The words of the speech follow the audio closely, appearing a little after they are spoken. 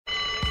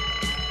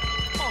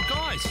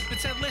Yes,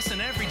 it's our less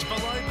than average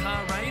below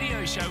par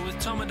radio show with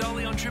Tom and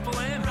Dolly on Triple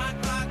M.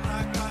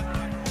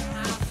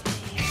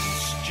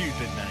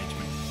 Stupid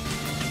management.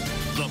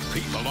 The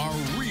people are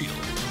real.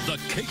 The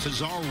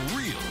cases are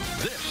real.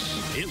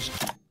 This is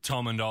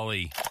Tom and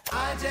Ollie.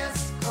 I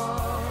just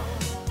called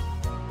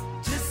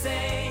to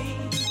say.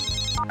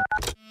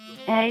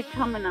 Hey,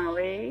 Tom and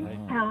Ollie.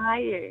 How are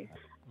you?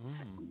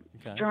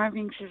 Okay.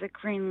 Driving through the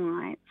green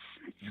lights.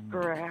 It's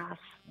grass.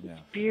 Yeah.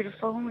 It's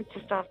beautiful. We're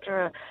just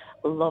after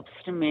a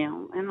lobster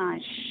meal, and I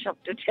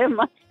shoved it down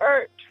my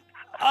throat.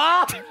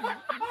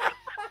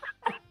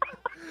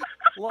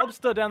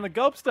 Lobster down the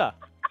gobster.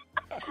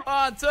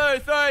 1, 2,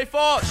 3,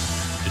 4.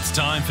 It's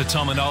time for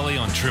Tom and Ollie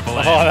on Triple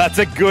M. Oh, that's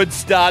a good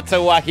start to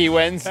Wacky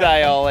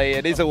Wednesday, Ollie.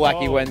 It is a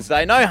Wacky Oh.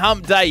 Wednesday. No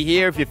hump day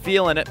here if you're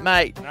feeling it,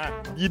 mate. No.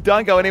 You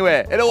don't go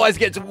anywhere. It always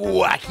gets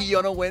wacky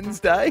on a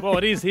Wednesday. Well,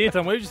 it is here,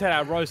 Tom. We've just had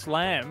our roast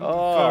lamb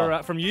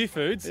from U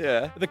Foods.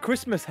 Yeah. The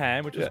Christmas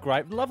ham, which was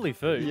great. Lovely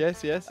food.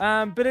 Yes.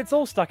 But it's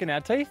all stuck in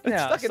our teeth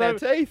now. stuck in our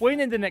teeth. We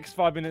need the next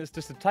 5 minutes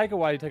just to take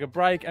a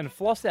break and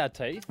floss our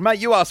teeth. Mate,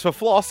 you asked for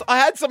floss. I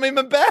had some in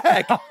my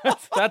bag.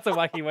 That's a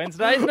Wacky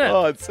Wednesday, isn't it?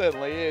 Oh, it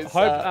certainly is.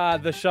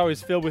 Hope the show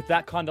is filled with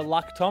that kind of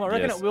luck, Tom. I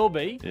reckon Yes. it will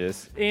be.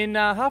 Yes. In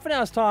half an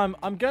hour's time,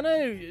 I'm going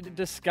to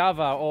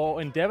discover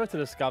or endeavour to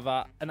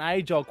discover an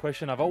age-old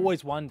question I've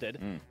always wondered.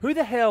 Who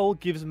the hell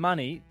gives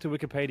money to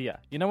Wikipedia?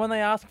 You know when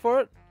they ask for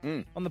it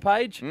on the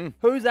page?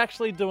 Who's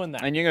actually doing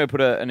that? And you're going to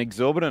put an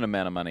exorbitant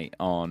amount of money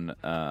on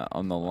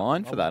the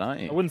line for that, aren't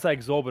I you? wouldn't say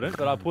exorbitant,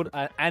 but I put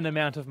an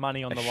amount of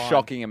money on A the line.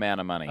 shocking amount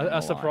of money. on the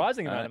line.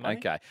 surprising amount of money.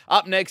 Okay.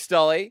 Up next,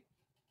 Dolly.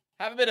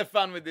 Have a bit of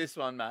fun with this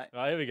one, mate.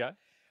 Oh, here we go.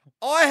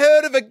 I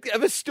heard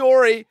of a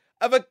story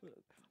of a...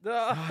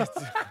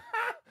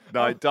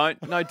 No,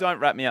 don't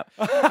wrap me up.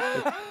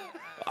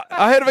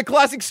 I heard of a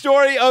classic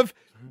story of,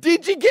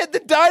 did you get the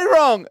day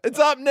wrong? It's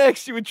up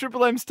next. You with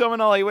Triple M's Tom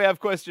and Ollie. We have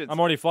questions. I'm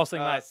already flossing,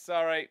 mate.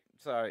 Sorry.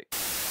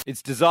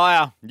 It's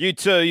Desire. You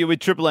too. You're with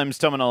Triple M's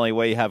Tom and Ollie.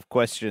 We have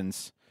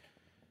questions.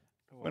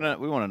 We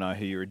want to know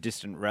who you're a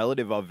distant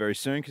relative of very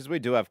soon because we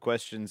do have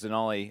questions. And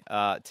Ollie,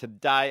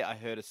 today I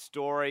heard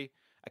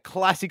a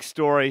classic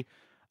story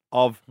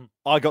of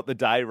I got the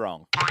day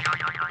wrong.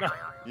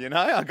 You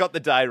know, I got the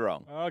day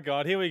wrong. Oh,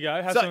 God, here we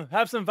go. So-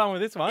 Have some fun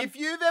with this one. If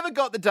you've ever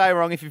got the day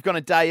wrong, if you've gone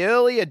a day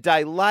early, a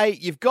day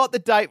late, you've got the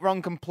date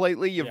wrong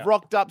completely, you've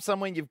rocked up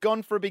somewhere, you've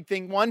gone for a big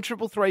thing,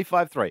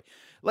 1-333-533.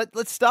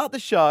 Let's start the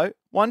show.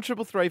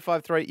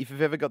 1-333-533 if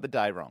you've ever got the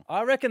day wrong.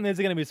 I reckon there's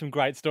going to be some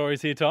great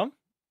stories here, Tom.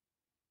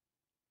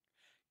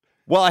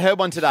 Well, I heard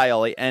one today,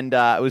 Ollie, and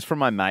it was from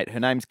my mate. Her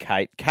name's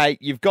Kate. Kate,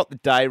 you've got the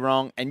day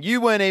wrong, and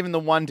you weren't even the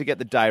one to get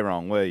the day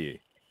wrong, were you?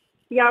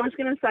 Yeah, I was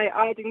going to say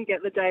I didn't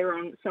get the day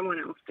wrong. Someone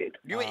else did.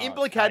 You were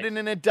implicated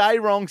in a day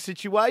wrong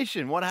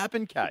situation. What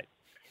happened, Kate?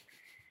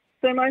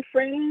 So my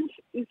friend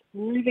is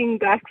moving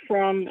back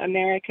from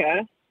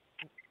America,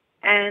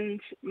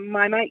 and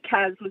my mate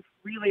Kaz was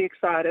really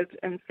excited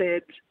and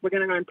said, we're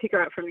going to go and pick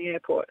her up from the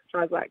airport. So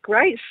I was like,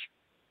 great.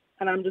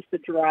 And I'm just the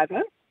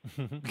driver,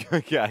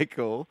 Okay,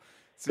 cool.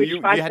 So which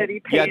you had- 5:30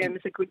 you had p.m.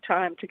 is a good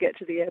time to get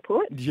to the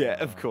airport. Yeah,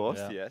 of course.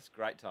 yeah. Yes,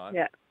 great time.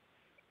 Yeah.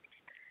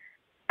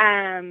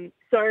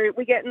 So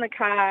we get in the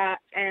car,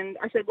 and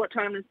I said, what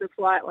time does the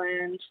flight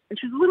land? And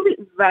she was a little bit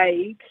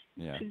vague.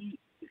 Yeah. She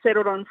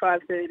settled on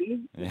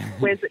 5:30. Yeah.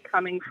 Where's it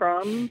coming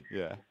from?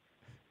 Yeah.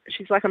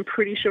 She's like, I'm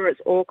pretty sure it's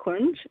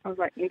Auckland. I was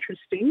like,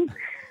 interesting.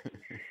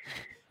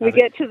 We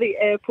get to the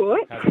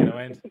airport, How's it going to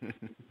end?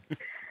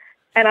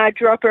 and I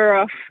drop her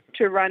off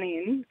to run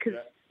in because,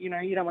 you know,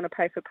 you don't want to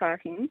pay for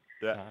parking.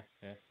 Yeah.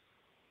 Yeah.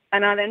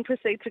 And I then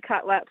proceed to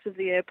cut laps of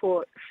the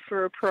airport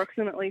for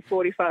approximately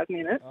 45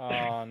 minutes.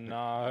 Oh,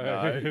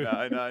 no.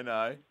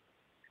 No.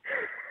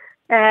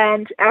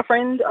 And our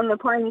friend on the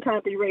plane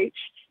can't be reached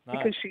No.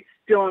 because she's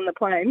still on the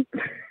plane.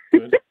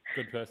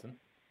 Good person.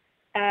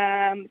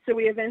 So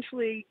we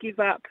eventually give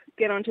up,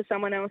 get onto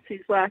someone else who's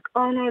like,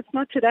 oh, no, it's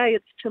not today,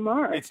 it's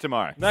tomorrow. It's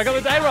tomorrow. They got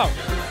the day wrong.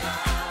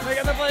 They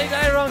got the bloody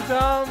day wrong,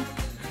 Tom.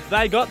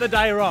 They got the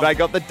day wrong. They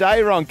got the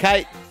day wrong.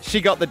 Kate,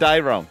 she got the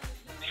day wrong.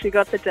 She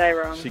got the day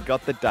wrong. She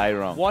got the day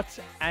wrong. What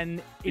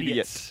an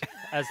idiot,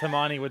 as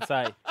Hermione would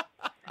say.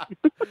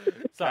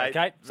 Sorry,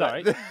 Kate.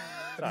 Sorry.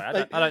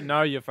 I don't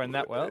know your friend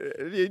that well.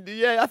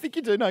 Yeah, I think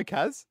you do know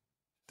Kaz.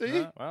 Do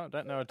you? No, well, I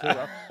don't know her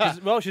too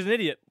well. She's an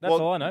idiot. That's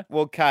all I know.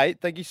 Well, Kate,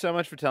 thank you so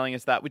much for telling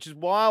us that, which is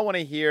why I want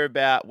to hear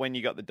about when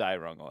you got the day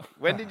wrong.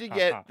 When did you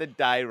get the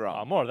day wrong?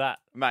 Oh, more of that.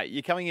 Mate,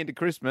 you're coming into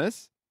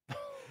Christmas.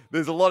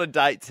 There's a lot of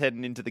dates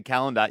heading into the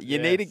calendar. You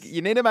need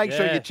to make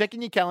sure you're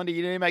checking your calendar.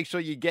 You need to make sure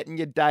you're getting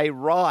your day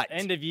right.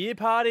 End of year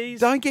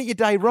parties. Don't get your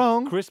day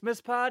wrong.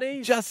 Christmas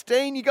parties.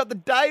 Justine, you got the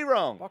day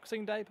wrong.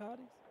 Boxing Day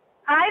parties.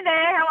 Hi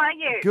there, how are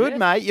you? Good,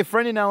 mate. Your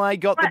friend in LA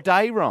got the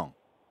day wrong.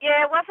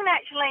 Yeah, it wasn't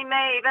actually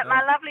me, but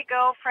my lovely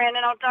girlfriend,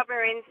 and I'll dub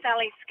her in,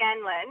 Sally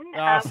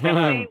Scanlon.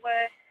 Scanlon.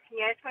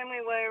 When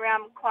we were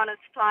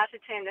Qantas flight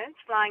attendants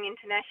flying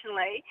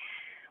internationally,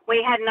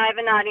 we had an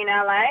overnight in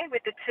LA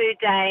with a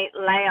 2-day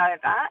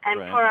layover, and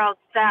Right. poor old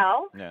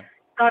Sal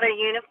got her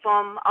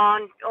uniform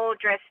on, all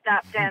dressed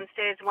up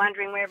downstairs,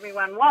 wondering where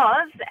everyone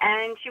was,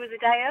 and she was a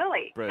day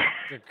early. Brilliant.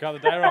 Got the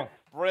day wrong.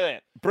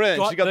 Brilliant.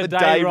 Got She got the the day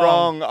day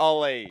wrong. wrong,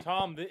 Ollie.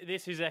 Tom,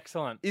 this is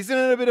excellent. Isn't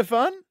it a bit of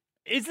fun?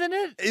 Isn't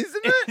it?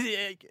 Isn't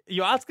it?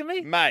 You asking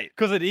me? Mate,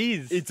 Because it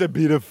is. it's a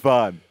bit of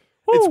fun.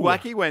 It's Woo.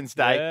 Wacky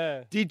Wednesday.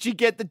 Yeah. Did you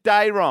get the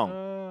day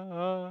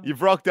wrong?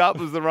 You've rocked up,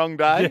 was the wrong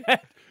day. Yeah.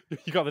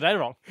 You got the day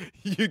wrong.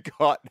 You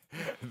got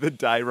the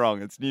day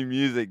wrong. It's new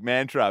music,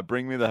 Mantra,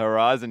 Bring Me the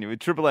Horizon. You're with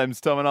Triple M's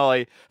Tom and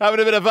Ollie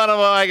having a bit of fun on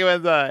Wacky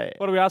Wednesday.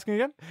 What are we asking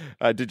again?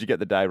 Did you get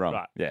the day wrong?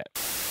 Right. Yeah.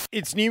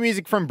 It's new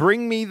music from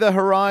Bring Me the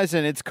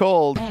Horizon. It's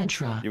called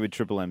Mantra. You're with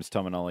Triple M's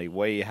Tom and Ollie.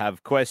 We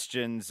have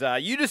questions.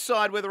 You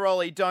decide whether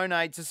Ollie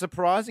donates a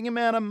surprising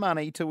amount of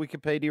money to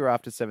Wikipedia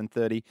after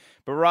 7:30.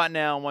 But right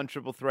now on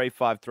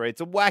 13353,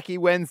 it's a Wacky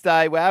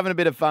Wednesday. We're having a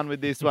bit of fun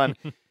with this one.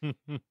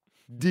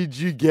 Did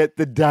you get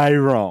the day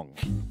wrong?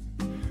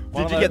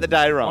 Did you get the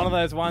day wrong? One of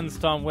those ones,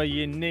 Tom, where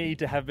you need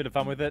to have a bit of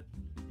fun with it.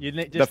 You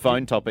need The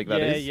phone topic,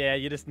 that is. Yeah,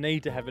 you just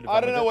need to have a bit of fun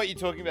I don't with know it. what you're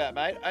talking about,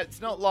 mate. It's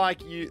not like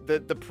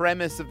the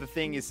premise of the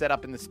thing is set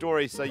up in the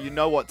story, so you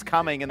know what's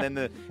coming, and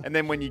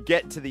then when you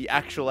get to the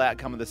actual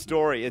outcome of the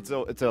story, it's a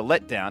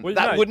letdown. Well,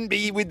 that no. wouldn't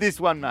be with this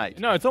one, mate.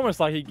 No, it's almost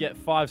like you get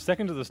 5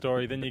 seconds of the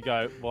story, then you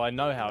go, well, I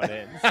know how it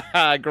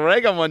ends.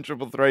 Greg on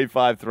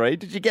 13353.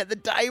 Did you get the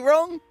day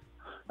wrong?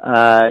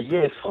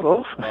 Yeah, sort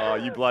of. Oh,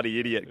 you bloody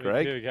idiot,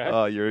 Greg. Here we go.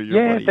 Oh, you're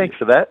Yeah, bloody thanks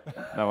idiot. for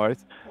that. No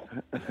worries.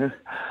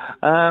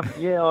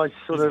 Yeah, I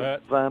sort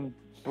Just of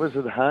was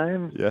at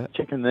home Yeah.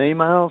 checking the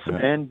emails,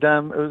 and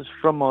it was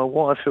from my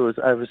wife who was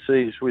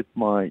overseas with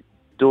my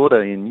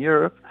daughter in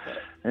Europe,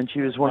 and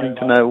she was wanting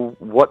to know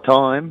what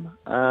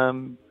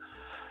time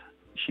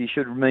she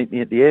should meet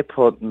me at the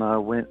airport, and I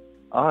went,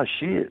 oh,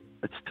 shit,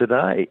 it's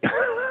today.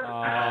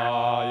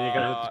 Oh,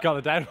 you got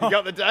the day You wrong.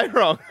 got the day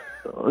wrong.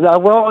 Well, I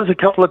was a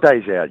couple of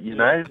days out,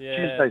 Yeah.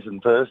 Tuesdays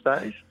and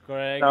Thursdays.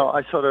 Greg, So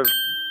I sort of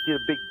did a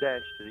big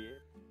dash to the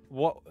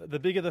airport. the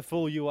bigger the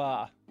fool you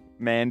are.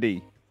 Mandy,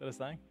 Is that a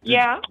saying?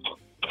 Yeah.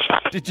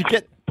 did you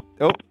get...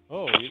 Oh,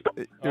 Oh, you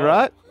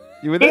right?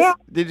 You with Yeah. us?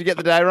 Did you get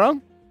the day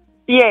wrong?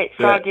 Yes,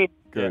 Yeah. I did.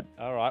 Good.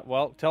 all right.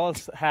 Well, tell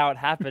us how it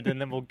happened,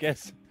 and then we'll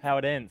guess how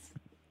it ends.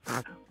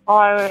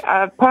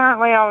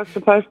 Apparently I was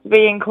supposed to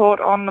be in court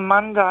on the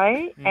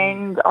Monday,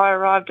 and I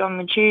arrived on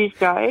the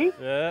Tuesday.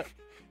 Yeah.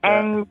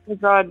 And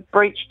because I'd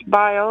breached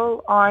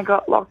bail, I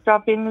got locked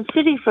up in the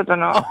city for the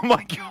night. Oh,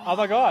 my God. Oh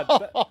my God,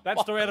 that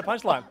story had a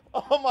punchline.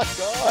 Oh, my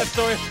God.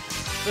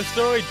 The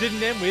story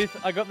didn't end with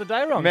I got the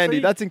day wrong. Mandy,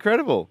 See? that's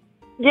incredible.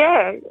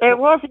 Yeah, it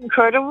was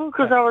incredible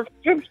because I was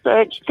strip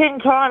searched 10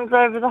 times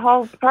over the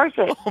whole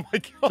process. Oh, my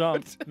God.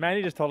 Tom,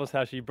 Mandy just told us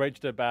how she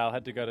breached her bail,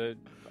 had to go to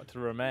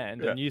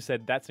remand, and Yeah. you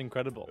said that's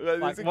incredible. That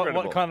is Like,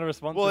 incredible. What kind of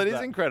response? Well, is it is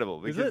that?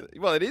 incredible. Is Because,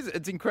 Well, it is.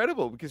 It's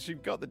incredible because she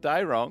got the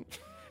day wrong.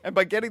 And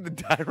by getting the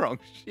day wrong,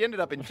 she ended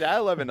up in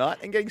jail overnight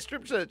and getting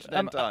strip searched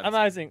 10 times.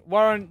 Amazing,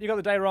 Warren. You got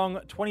the day wrong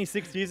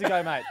 26 years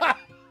ago, mate.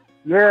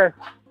 Yes,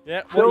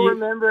 Yeah. still What year,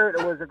 remember it.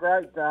 It was a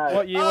great day.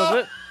 what year was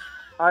it?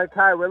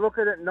 Okay, we're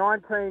looking at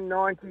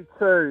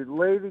 1992,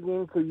 leading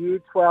into Year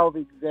 12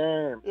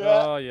 exam.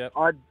 Oh, yeah.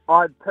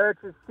 I'd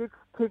purchased 6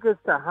 tickets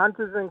to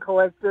Hunters and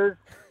Collectors,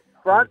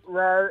 front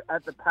row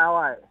at the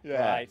Palais.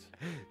 Yeah. Right.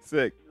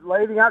 Sick.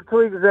 Leading up to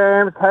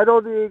exams, had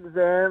all the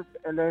exams,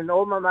 and then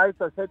all my mates,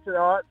 I said to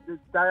them, all right, the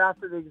day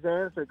after the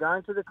exams, we're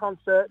going to the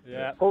concert.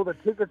 Yeah. Pull the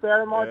tickets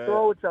out of my Yeah.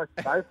 drawer, which I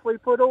safely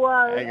put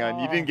away. Hang on,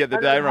 you didn't get the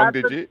And day it wrong,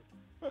 did happened- you?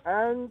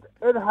 And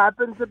it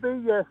happened to be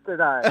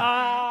yesterday.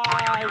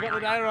 Ah, you got the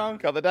day wrong.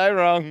 Got the day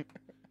wrong.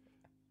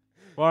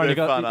 Warren, you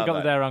They're got, fun, you aren't got the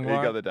they? day wrong, You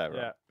Warren. got the day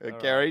wrong. Yeah.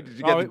 Gary, did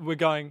you get Oh, the... we're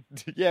going.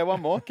 Yeah,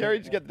 one more. Gary,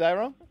 did you get the day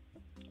wrong?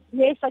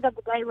 Yes, I got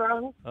the day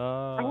wrong.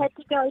 Oh. I had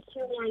to go to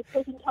a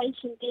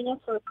presentation dinner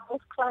for a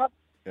golf club,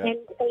 Yeah. and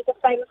it was a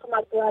favour for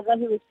my brother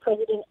who was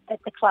president at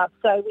the club.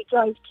 So we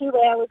drove 2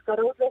 hours, got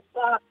all dressed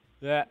up,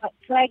 Yeah. I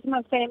dragged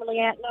my family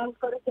out, and I've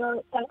got to go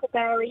at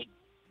Dunkelberry.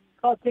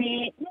 Got there.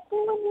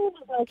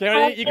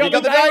 Kerry, you got,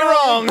 the day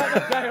wrong. You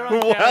got the day wrong,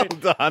 Well Kerry.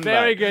 done,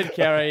 Very mate. good,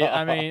 Kerry.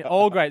 I mean,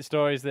 all great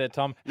stories there,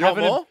 Tom. You want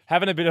having more?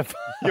 Having a bit of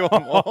You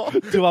want more?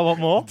 Do I want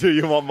more? Do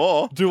you want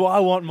more? Do I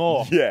want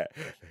more? Yeah.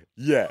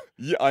 Yeah,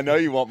 I know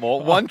you want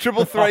more.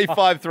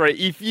 13353.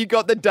 If you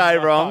got the day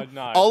wrong,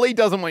 no. Ollie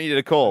doesn't want you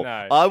to call.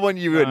 No. I want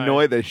you to No.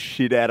 annoy the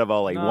shit out of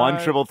Ollie. No.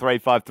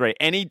 13353.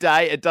 Any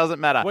day, it doesn't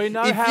matter. We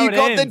know if how you it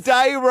got ends. the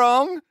day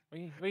wrong,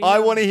 We I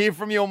know. want to hear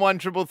from you on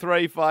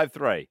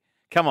 13353.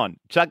 Come on,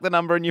 chuck the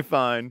number in your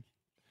phone.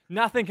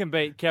 Nothing can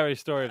beat Kerry's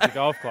story of the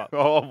golf club.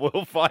 Oh,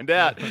 we'll find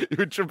out.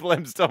 With Triple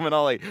M's Tom and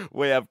Ollie,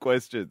 we have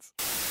questions.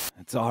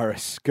 It's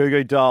Iris, Goo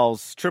Goo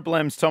Dolls, Triple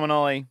M's Tom and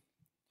Ollie.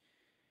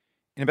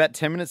 In about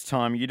 10 minutes'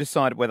 time, you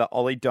decide whether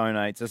Ollie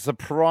donates a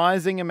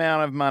surprising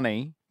amount of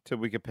money to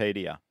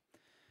Wikipedia.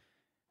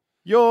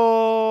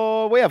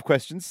 We have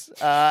questions,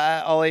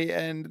 Ollie,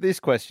 and this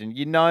question,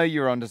 you know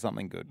you're onto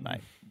something good,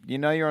 mate. you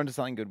know you're onto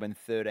something good when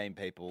 13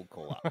 people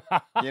call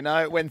up. You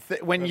know,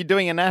 when you're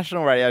doing a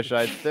national radio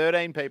show,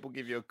 13 people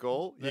give you a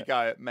call, you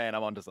go, man,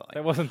 I'm onto something.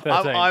 There wasn't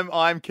 13.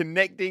 I'm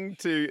connecting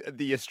to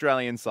the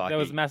Australian psyche. There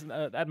was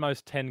at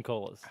most 10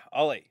 callers.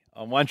 Ollie,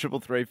 on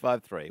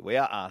 133353, we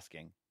are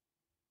asking,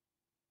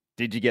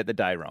 did you get the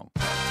day wrong?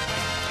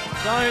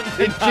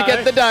 Did you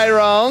get the day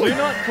wrong? Do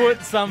not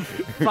put some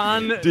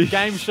fun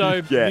game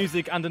show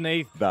music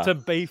underneath to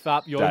beef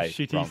up your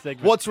shitty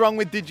segment. What's wrong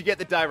with did you get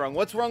the day wrong?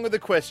 What's wrong with the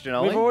question,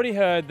 Ollie? We've already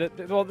heard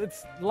that, well,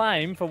 it's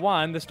lame, for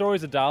one. The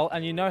stories are dull,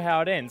 and you know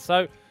how it ends.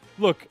 So,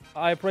 look,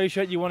 I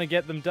appreciate you want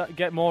to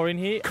get more in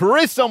here.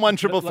 Chris on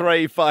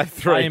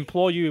 133353. I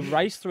implore you,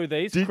 race through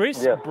these.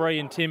 Chris, Bree,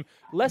 and Tim,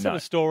 less of a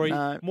story,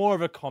 more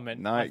of a comment.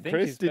 No,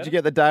 Chris, did you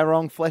get the day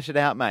wrong? Flesh it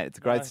out, mate. It's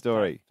a great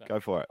story. Go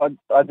for it.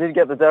 I did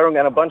get the day wrong,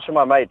 and a bunch of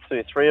my mates,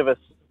 so 3 of us,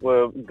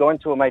 were going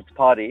to a mate's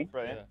party.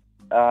 Brilliant.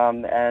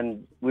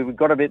 And we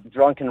got a bit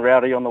drunk and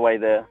rowdy on the way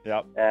there.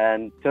 Yep.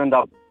 And turned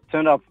up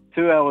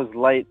 2 hours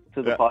late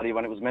to the party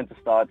when it was meant to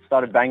start.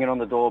 Started banging on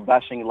the door,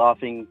 bashing,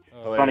 laughing,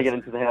 trying to get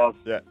into the house.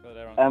 Yeah.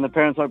 And the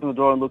parents opened the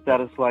door and looked at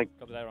us like,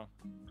 got the day wrong.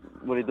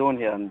 What are you doing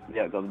here? And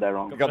got the day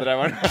wrong. Got the day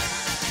wrong.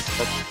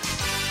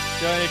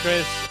 Go on here,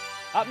 Chris.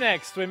 Up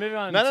next, we're moving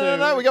on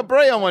No. We got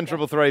Bree on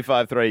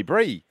 133353.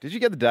 Bree, did you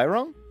get the day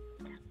wrong?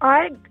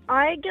 I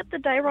get the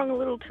day wrong a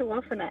little too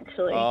often,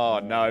 actually. Oh,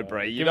 no,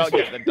 Bree. You don't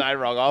get the day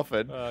wrong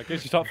often.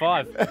 Gives you top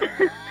 5.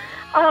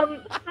 I'm a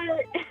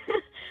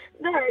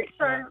uni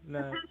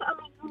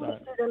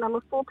student. I'm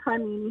a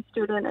full-time uni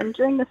student, and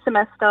during the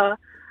semester,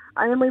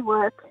 I only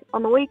work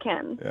on the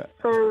weekend. Yeah.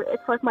 So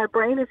it's like my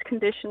brain is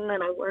conditioned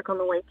and I work on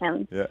the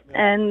weekend. Yeah.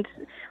 And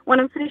when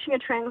I'm finishing a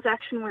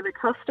transaction with a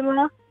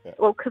customer,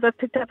 well, because I've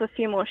picked up a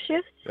few more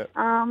shifts,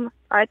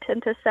 I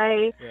tend to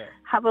say,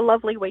 "Have a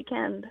lovely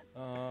weekend."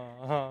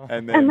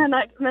 And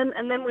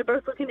then we're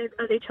both looking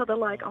at each other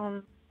like,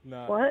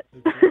 what?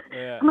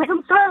 I'm like,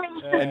 I'm sorry.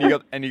 And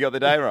you got the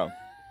day wrong.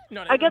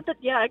 I get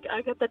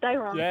the day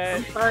wrong. Yeah.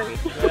 I'm sorry.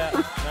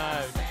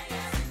 No,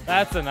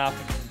 that's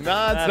enough.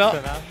 No, it's not.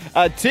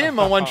 Enough. Tim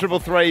on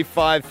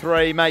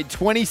 133353, mate.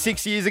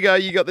 26 years ago,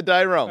 you got the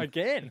day wrong.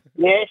 Again.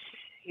 Yes.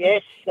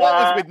 What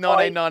was with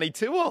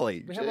 1992,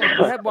 Ollie? We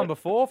had one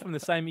before from the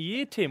same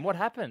year, Tim. What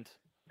happened?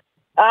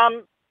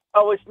 I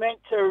was meant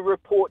to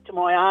report to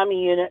my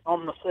army unit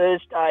on the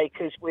Thursday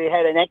because we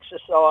had an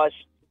exercise,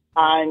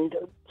 and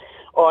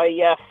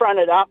I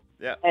fronted up,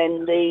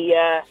 and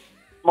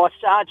my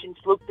sergeant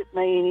looked at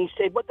me and he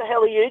said, "What the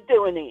hell are you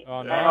doing here?"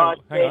 Oh no!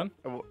 Hang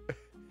on.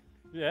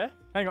 Yeah,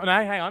 hang on. No,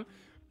 hang on.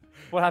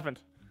 What happened?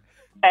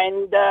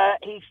 And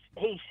he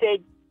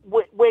said,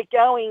 "We're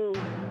going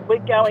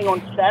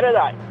on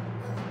Saturday."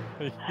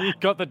 You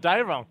got the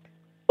day wrong.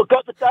 I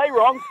got the day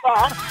wrong,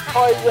 but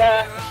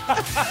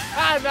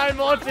I... No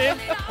more, Tim.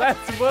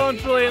 That's well and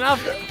truly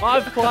enough.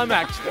 I've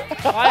climaxed.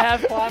 I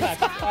have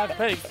climaxed. I've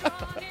peaked.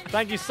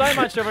 Thank you so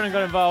much to everyone who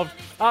got involved.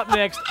 Up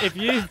next, if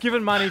you've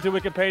given money to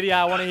Wikipedia,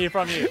 I want to hear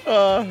from you.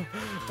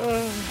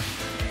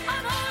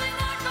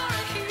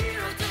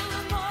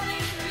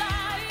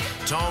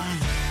 Tom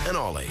and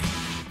Ollie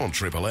on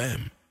Triple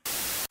M.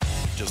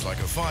 Just like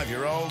a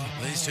 5-year-old,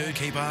 these two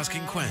keep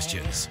asking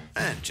questions.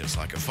 And just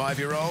like a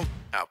 5-year-old,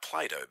 our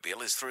Play-Doh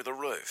bill is through the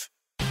roof.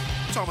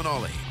 Tom and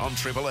Ollie on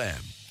Triple M.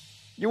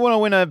 You want to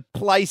win a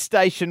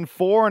PlayStation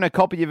 4 and a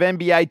copy of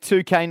NBA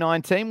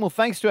 2K19? Well,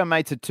 thanks to our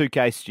mates at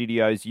 2K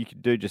Studios, you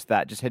can do just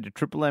that. Just head to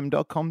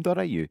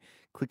triplem.com.au,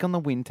 click on the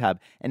Win tab,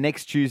 and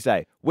next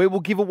Tuesday, we will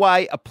give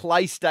away a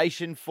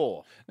PlayStation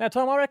 4. Now,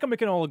 Tom, I reckon we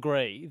can all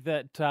agree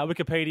that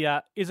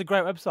Wikipedia is a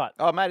great website.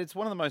 Oh, mate, it's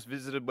one of the most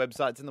visited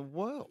websites in the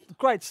world.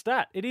 Great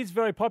stat. It is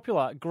very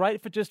popular.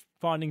 Great for just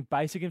finding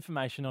basic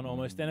information on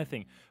almost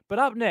anything. But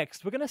up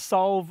next, we're going to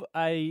solve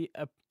a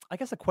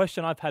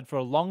question I've had for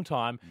a long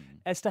time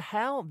as to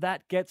how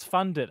that gets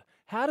funded.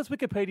 How does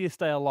Wikipedia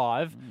stay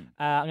alive?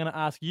 I'm going to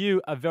ask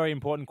you a very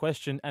important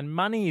question, and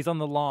money is on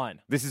the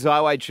line. This is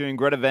Highway Tune,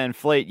 Greta Van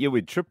Fleet. You're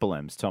with Triple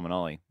M's Tom and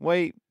Ollie.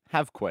 We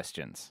have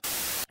questions.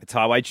 It's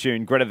Highway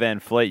Tune, Greta Van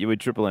Fleet. You're with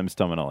Triple M's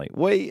Tom and Ollie.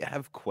 We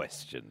have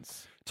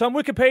questions. Tom,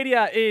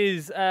 Wikipedia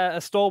is a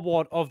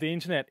stalwart of the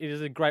internet. It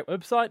is a great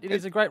website. It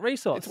is a great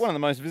resource. It's one of the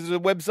most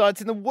visited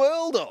websites in the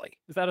world, Ollie.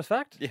 Is that a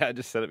fact? Yeah, I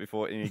just said it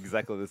before in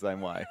exactly the same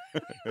way.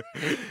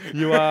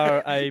 You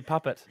are a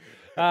puppet.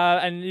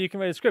 And you can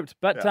read a script.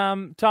 But,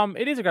 Tom,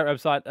 it is a great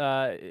website.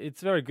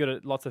 It's very good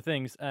at lots of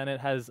things, and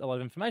it has a lot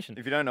of information.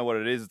 If you don't know what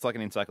it is, it's like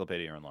an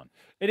encyclopedia online.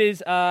 It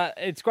is.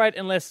 It's great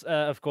unless,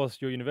 of course,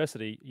 your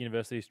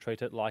universities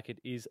treat it like it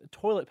is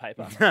toilet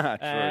paper. True.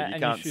 You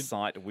can't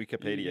cite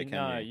Wikipedia, can you?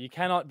 No, you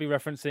cannot be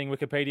referencing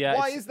Wikipedia.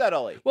 Why is that,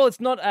 Ollie? Well, it's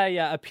not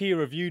a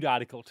peer-reviewed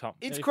article, Tom.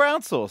 It's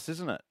crowdsourced,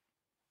 isn't it?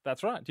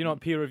 That's right. Do you know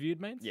what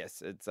peer-reviewed means?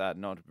 Yes, it's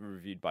not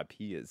reviewed by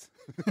peers.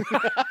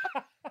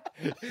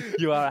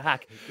 You are a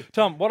hack.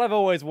 Tom, what I've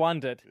always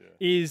wondered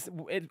is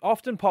it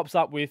often pops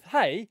up with,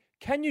 hey,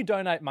 can you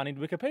donate money to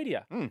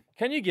Wikipedia?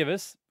 Can you give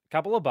us a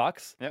couple of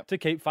bucks to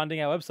keep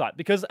funding our website?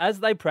 Because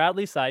as they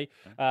proudly say,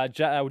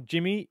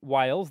 Jimmy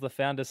Wales, the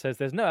founder, says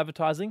there's no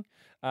advertising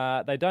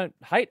They don't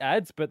hate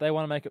ads, but they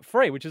want to make it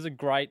free, which is a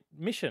great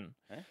mission.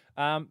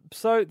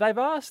 So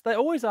they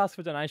always ask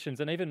for donations,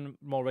 and even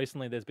more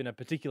recently, there's been a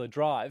particular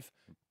drive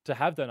to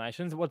have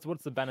donations.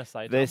 What's the banner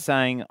say, Tom? They're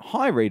saying,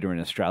 hi, reader in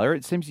Australia.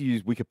 It seems you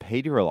use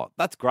Wikipedia a lot.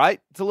 That's great.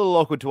 It's a little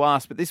awkward to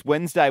ask, but this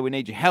Wednesday we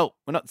need your help.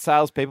 We're not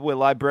salespeople. We're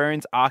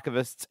librarians,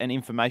 archivists, and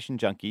information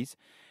junkies.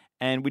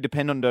 And we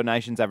depend on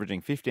donations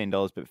averaging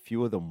 $15, but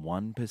fewer than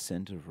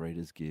 1% of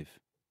readers give.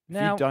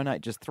 If you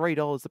donate just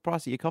 $3, the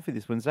price of your coffee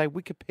this Wednesday,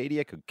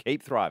 Wikipedia could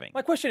keep thriving.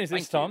 My question is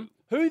this, Tom.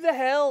 Who the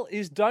hell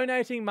is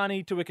donating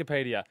money to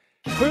Wikipedia?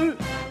 Who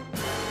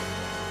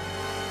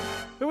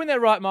in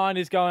their right mind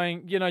is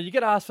going, you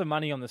get asked for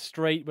money on the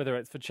street, whether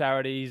it's for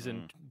charities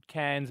and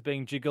cans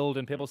being jiggled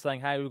and people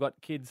saying, hey, we've got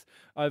kids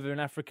over in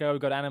Africa,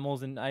 we've got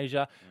animals in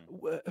Asia.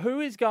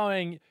 Who is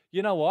going,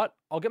 you know what,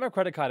 I'll get my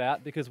credit card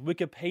out because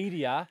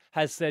Wikipedia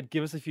has said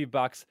give us a few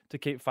bucks to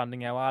keep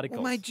funding our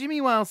articles. Well, mate, Jimmy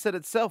Wales said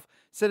it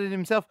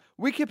himself.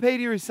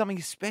 Wikipedia is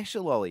something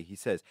special, Ollie, he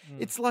says.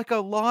 It's like a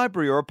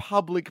library or a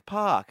public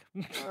park.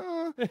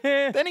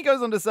 Then he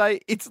goes on to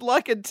say, it's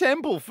like a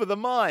temple for the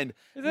mind.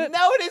 Is it?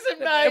 No, it isn't,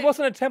 mate. It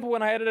wasn't a temple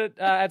when I edited it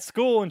at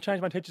school and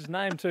changed my teacher's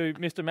name to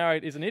Mr.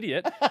 Married is an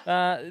Idiot.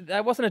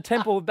 That wasn't a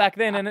temple back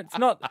then, and it's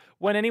not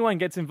when anyone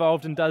gets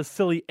involved and does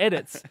silly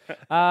edits.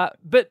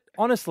 But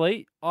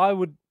honestly,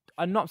 I'm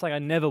not saying I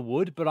never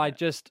would, but I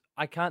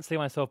can't see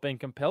myself being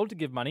compelled to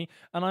give money,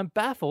 and I'm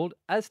baffled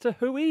as to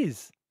who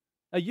is.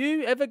 Are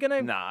you ever going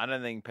to... No, I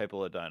don't think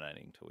people are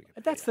donating to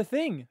Wikipedia. That's the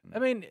thing. I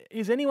mean,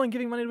 is anyone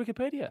giving money to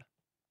Wikipedia?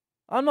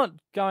 I'm not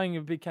going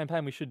a big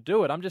campaign, we should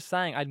do it. I'm just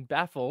saying I'm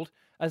baffled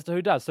as to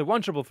who does. So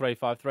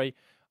 13353,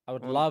 I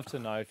would love to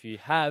know if you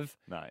have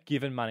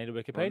given money to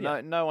Wikipedia.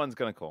 Well, no one's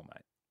going to call,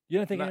 mate. You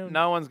don't think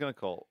no one's going to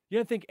call. You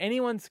don't think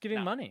anyone's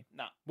giving money?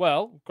 No.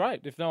 Well,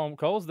 great. If no one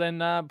calls, then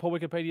poor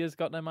Wikipedia's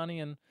got no money.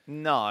 And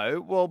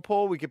No. Well,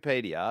 poor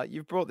Wikipedia,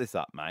 you've brought this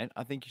up, mate.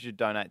 I think you should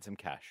donate some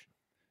cash.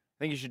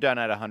 I think you should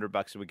donate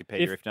 $100 to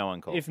Wikipedia if no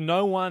one calls. If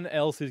no one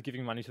else is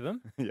giving money to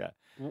them,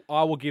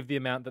 I will give the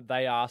amount that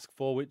they ask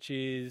for, which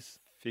is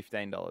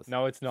 $15.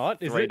 No, it's not.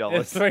 Is $3.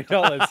 It's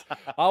 $3.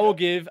 I will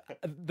give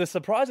the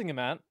surprising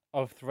amount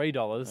of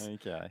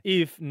 $3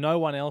 if no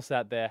one else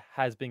out there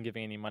has been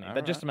giving any money.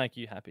 Just to make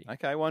you happy.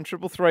 Okay,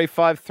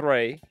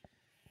 13353.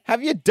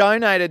 Have you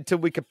donated to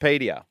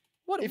Wikipedia?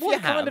 What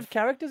kind of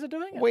characters are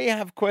doing it? We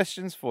have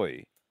questions for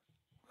you.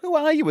 Who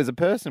are you as a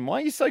person?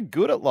 Why are you so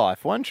good at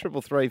life?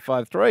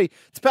 13353.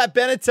 It's Pat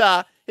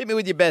Benatar. Hit me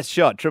with your best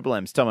shot. Triple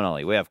M's Tom and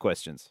Ollie. We have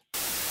questions.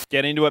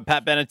 Get into it,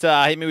 Pat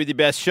Benatar. Hit me with your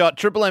best shot.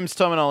 Triple M's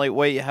Tom and Ollie.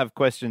 We have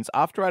questions.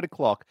 After 8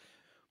 o'clock,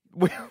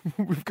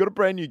 we've got a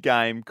brand new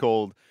game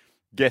called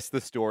Guess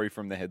the Story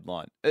from the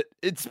Headline.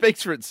 It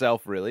speaks for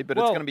itself, really, but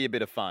it's going to be a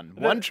bit of fun.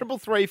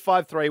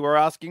 13353. We're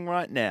asking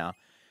right now.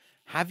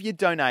 Have you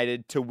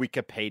donated to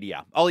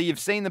Wikipedia? Ollie, you've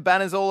seen the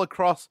banners all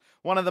across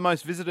one of the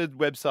most visited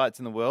websites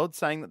in the world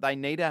saying that they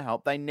need our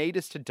help. They need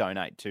us to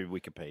donate to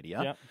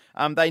Wikipedia.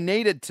 Yep. They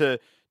need it to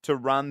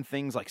run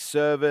things like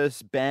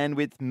service,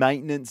 bandwidth,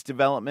 maintenance,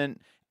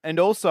 development, and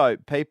also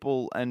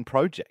people and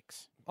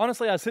projects.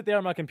 Honestly, I sit there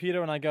on my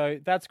computer and I go,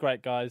 that's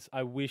great, guys.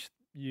 I wish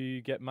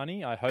you get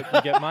money. I hope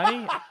you get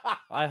money.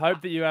 I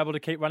hope that you're able to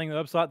keep running the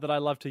website that I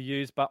love to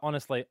use. But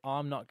honestly,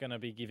 I'm not going to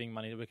be giving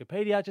money to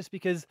Wikipedia just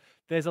because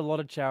there's a lot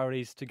of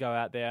charities to go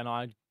out there and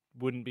I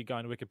wouldn't be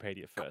going to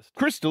Wikipedia first.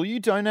 Crystal, you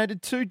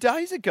donated 2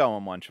 days ago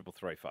on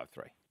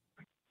 13353.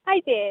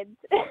 I did.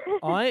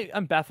 I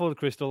am baffled,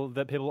 Crystal,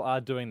 that people are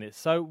doing this.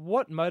 So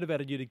what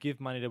motivated you to give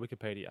money to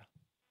Wikipedia?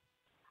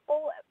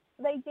 Well,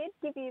 they did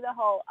give you the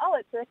whole,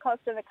 it's the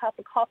cost of a cup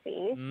of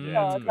coffee. So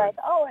I was like,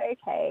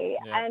 okay.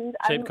 Yeah. And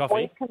Cheap I'm coffee.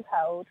 always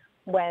compelled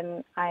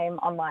when I'm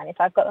online. If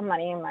I've got the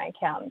money in my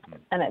account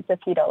and it's a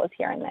few dollars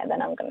here and there,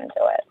 then I'm going to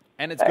do it.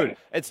 And it's good.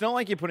 It's not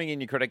like you're putting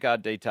in your credit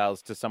card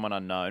details to someone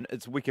unknown.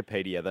 It's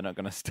Wikipedia. They're not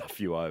going to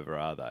stuff you over,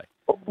 are they?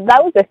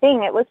 That was the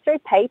thing. It was through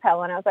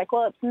PayPal, and I was like,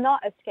 well, it's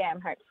not a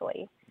scam,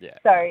 hopefully. Yeah.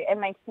 So it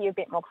makes you a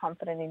bit more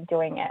confident in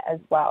doing it as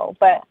well.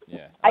 But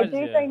I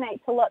do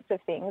donate to lots of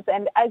things.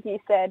 And as you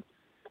said,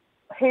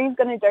 who's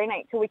going to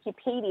donate to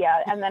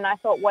Wikipedia? And then I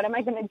thought, what am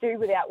I going to do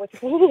without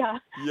Wikipedia?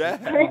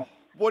 Yeah.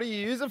 What do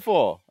you use it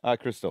for,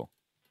 Crystal?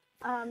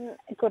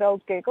 Good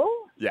old Google.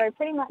 Yeah. So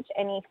pretty much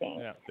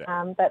anything.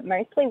 But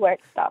mostly work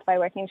stuff. I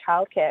work in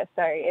childcare,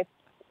 so it's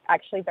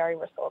actually very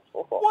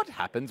resourceful for. What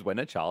happens when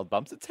a child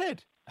bumps its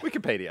head?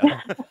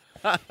 Wikipedia.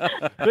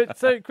 But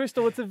so,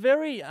 Crystal, it's a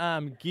very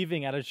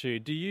giving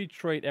attitude. Do you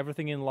treat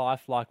everything in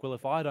life like, well,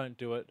 if I don't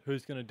do it,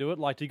 who's going to do it?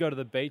 Like, do you go to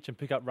the beach and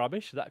pick up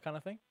rubbish, that kind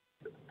of thing?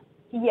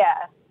 Yeah,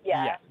 you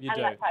I'm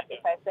do. that type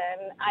of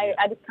person.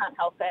 I just can't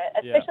help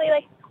it. Especially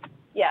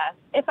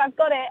if I've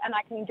got it and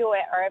I can do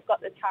it or I've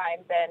got the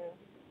time, then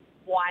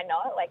why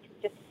not? Like,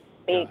 just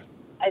be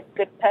a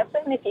good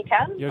person if you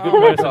can. You're a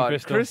good person,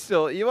 Crystal.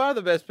 Crystal, you are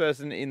the best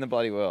person in the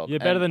bloody world. You're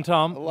better than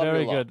Tom.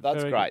 Very good. That's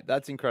Very great.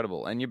 That's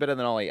incredible. And you're better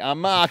than Ollie.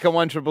 Mark at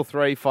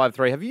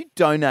 13353. Have you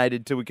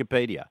donated to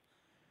Wikipedia?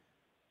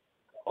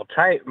 I'll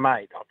tell you,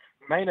 mate,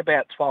 I've made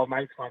about 12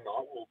 mates one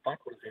night. Well, buck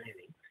was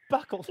anything.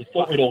 Buckled. We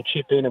thought we'd all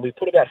chip in, and we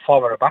put about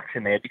 $500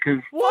 in there because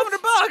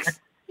 $500.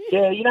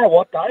 Yeah, you know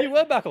what, Dave? You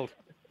were buckled.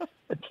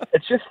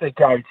 It's just the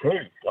go-to.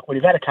 Like when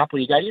you've had a couple,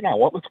 you go, you know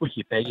what? Let's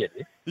Wikipedia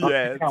this.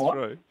 Yeah, that's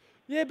true.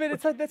 Yeah,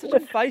 but that's such a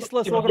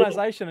faceless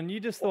organisation, and you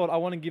just thought, I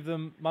want to give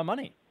them my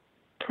money.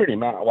 Pretty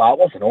much. Well, it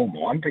wasn't all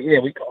mine, but yeah,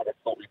 we got it.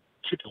 Thought we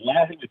chipped away.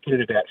 I think we put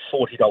in about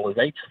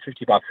 $40 each,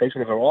 $50 each,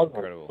 whatever it was.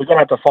 Incredible. We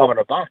got up to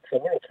 $500, so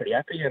we're all pretty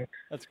happy. And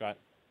that's great.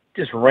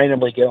 Just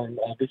randomly go on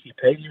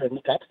Wikipedia and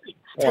look up things.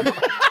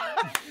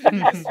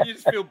 You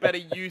just feel better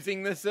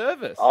using the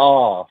service.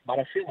 Oh, but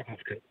I feel like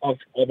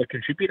I'm a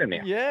contributor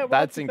now. Yeah,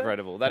 that's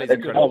incredible. That is That's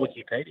incredible. on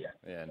Wikipedia.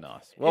 Yeah,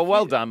 nice.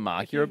 Well done,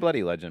 Mark. You're a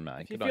bloody legend,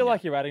 mate. If you feel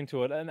like you're adding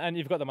to it and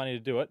you've got the money to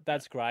do it,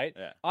 that's great.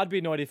 Yeah. I'd be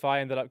annoyed if I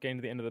ended up getting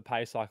to the end of the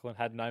pay cycle and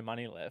had no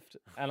money left.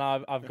 And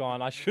I've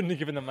gone, I shouldn't have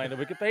given the money to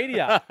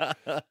Wikipedia.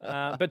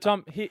 But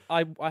Tom,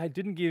 I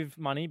didn't give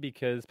money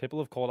because people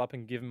have called up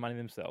and given money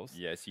themselves.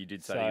 Yes, you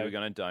did say you were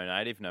going to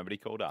donate if nobody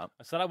called up.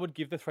 I said I would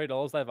give the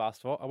 $3 they've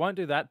asked for. I won't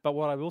do that, but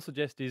what I will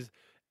suggest is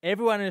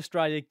everyone in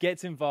Australia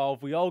gets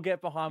involved. We all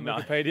get behind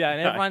Wikipedia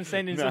and everyone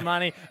send in some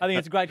money. I think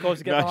it's a great cause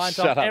to get behind,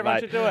 Tom. Everyone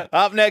should do it.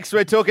 Up next,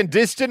 we're talking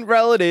distant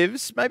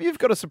relatives. Maybe you've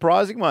got a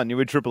surprising one. You're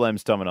with Triple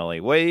M's Tom and Ollie.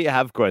 We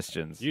have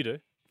questions. You do.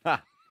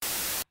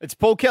 It's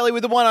Paul Kelly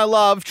with the one I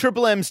love.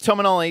 Triple M's Tom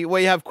and Ollie.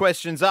 We have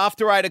questions.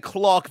 After 8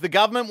 o'clock, the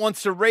government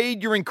wants to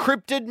read your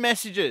encrypted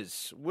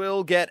messages.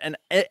 We'll get an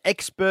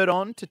expert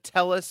on to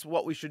tell us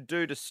what we should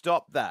do to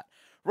stop that.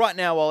 Right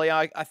now, Ollie,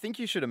 I think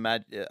you should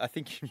imagine. I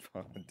think you've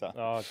done.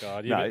 Oh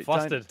God, you're a bit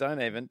flustered.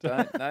 Don't even.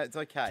 No, it's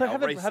okay. So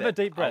have a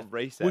deep breath. I'll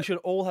reset. We should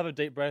all have a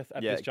deep breath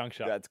at this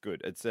juncture. That's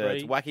good. It's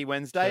 3, Wacky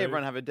Wednesday. 2,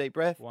 Everyone have a deep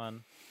breath.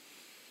 1.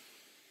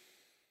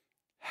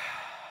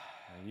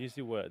 Use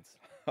your words.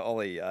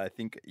 Ollie, I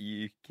think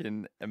you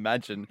can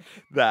imagine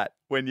that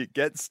when it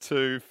gets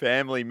to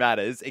family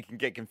matters, it can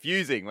get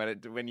confusing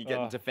when you get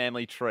into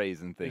family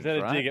trees and things. Is that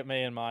a right? dig at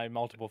me and my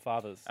multiple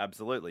fathers?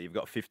 Absolutely. You've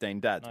got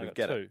 15 dads. No, We I've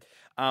get got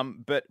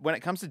it. But when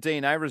it comes to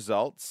DNA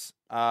results,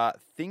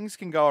 things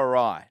can go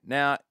awry.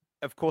 Now,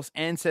 of course,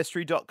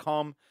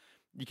 Ancestry.com,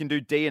 you can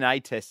do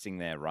DNA testing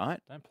there,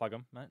 right? Don't plug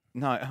them, mate.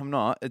 No, I'm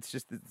not. It's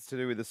to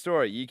do with the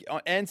story.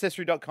 On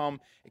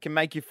Ancestry.com, it can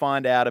make you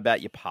find out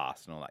about your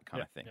past and all that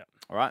kind of thing. Yep.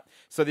 All right.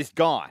 So this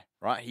guy,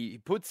 right? He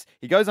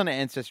goes on to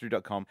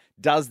Ancestry.com,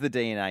 does the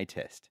DNA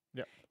test.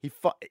 Yep.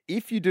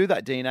 If you do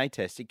that DNA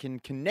test, it can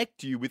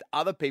connect you with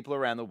other people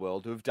around the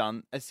world who have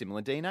done a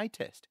similar DNA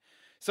test.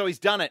 So he's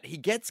done it. He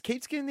keeps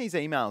getting these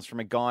emails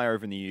from a guy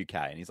over in the UK,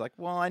 and he's like,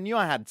 "Well, I knew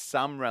I had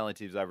some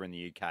relatives over in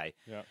the UK,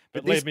 yeah,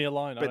 but leave me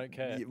alone. I don't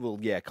care." Well,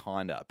 yeah,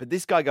 kinda. But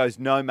this guy goes,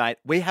 "No, mate,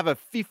 we have a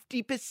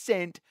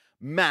 50%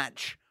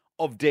 match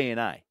of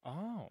DNA."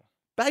 Oh,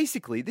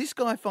 basically, this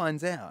guy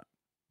finds out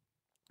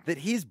that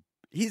he's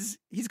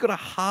got a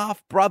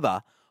half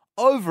brother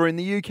over in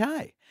the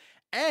UK.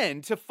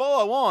 And to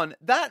follow on,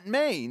 that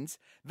means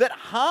that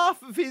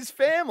half of his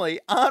family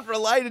aren't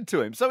related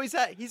to him. So he's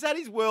had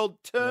his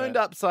world turned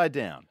upside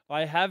down.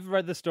 I have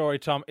read the story,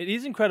 Tom. It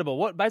is incredible.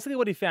 What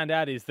he found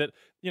out is that,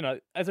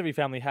 as every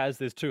family has,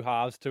 there's 2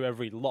 halves to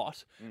every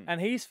lot. And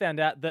he's found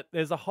out that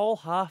there's a whole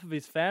half of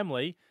his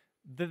family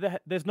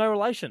that there's no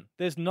relation.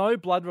 There's no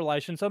blood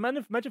relation. So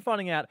imagine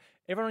finding out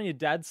everyone on your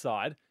dad's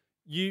side,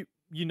 you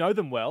know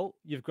them well,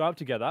 you've grown up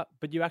together,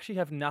 but you actually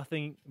have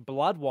nothing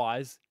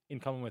blood-wise in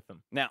common with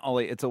them. Now,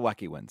 Ollie, it's a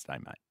wacky Wednesday,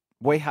 mate.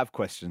 We have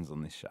questions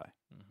on this show.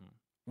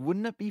 Mm-hmm.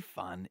 Wouldn't it be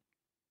fun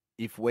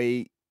if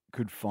we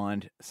could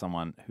find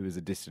someone who is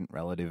a distant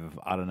relative of,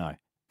 I don't know,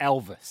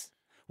 Elvis?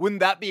 Wouldn't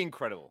that be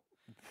incredible?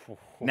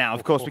 Now,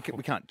 of course, we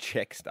can't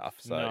check stuff.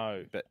 So,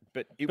 no.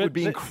 But it would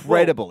be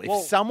incredible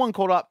if someone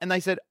called up and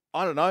they said,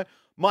 I don't know,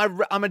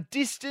 I'm a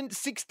distant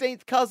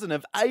 16th cousin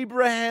of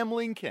Abraham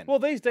Lincoln. Well,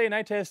 these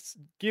DNA tests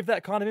give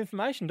that kind of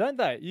information, don't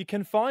they? You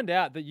can find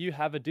out that you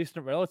have a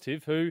distant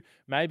relative who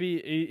maybe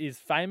is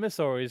famous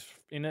or is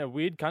in a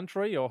weird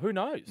country or who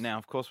knows. Now,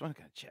 of course, we're not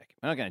going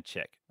to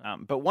check.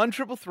 But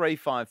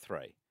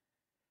 13353.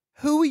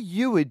 Who are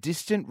you a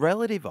distant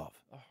relative of?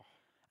 Oh.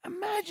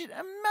 Imagine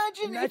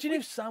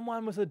if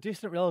someone was a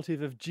distant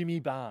relative of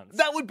Jimmy Barnes.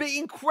 That would be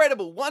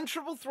incredible.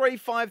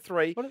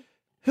 13353.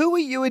 Who are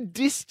you a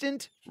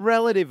distant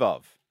relative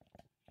of?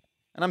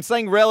 And I'm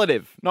saying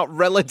relative, not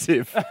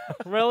relative.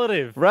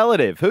 Relative.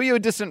 Relative. Who are you a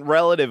distant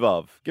relative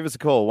of? Give us a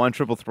call,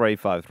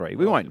 13353.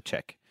 We won't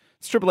check.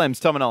 It's Triple M's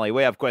Tom and Ollie.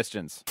 We have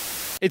questions.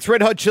 It's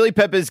Red Hot Chili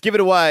Peppers. Give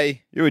it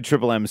away. You're with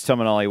Triple M's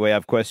Tom and Ollie. We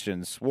have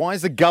questions. Why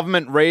is the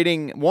government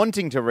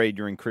wanting to read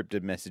your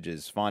encrypted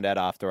messages? Find out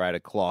after 8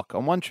 o'clock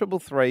on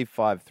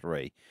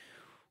 13353.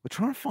 We're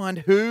trying to find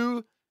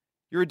who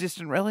you're a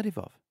distant relative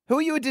of. Who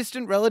are you a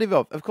distant relative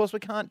of? Of course, we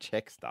can't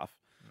check stuff.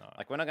 No.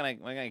 Like, we're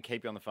gonna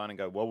keep you on the phone and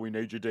go, well, we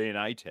need your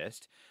DNA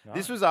test. No.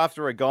 This was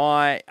after a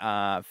guy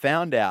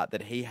found out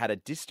that he had a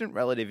distant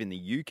relative in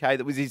the UK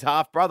that was his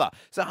half-brother.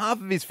 So half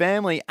of his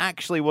family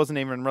actually wasn't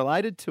even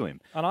related to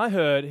him. And I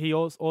heard he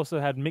also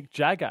had Mick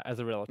Jagger as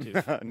a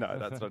relative. No,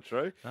 that's not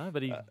true. No,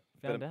 but he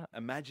found out.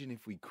 Imagine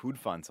if we could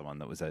find someone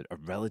that was a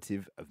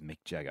relative of Mick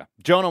Jagger.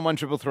 John on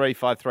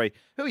 13353.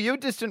 Who are you a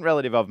distant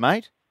relative of,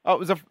 mate? Oh,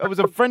 it was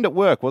a friend at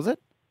work, was it?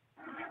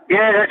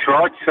 Yeah, that's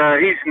right. So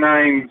his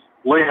name's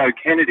Leo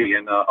Kennedy,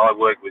 and I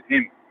work with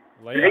him.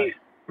 Leo. He's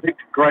the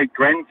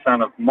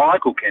great-grandson of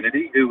Michael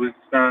Kennedy, who was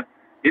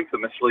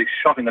infamously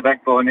shot in the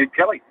back by Ned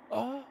Kelly.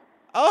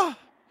 Oh,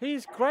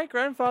 his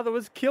great-grandfather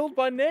was killed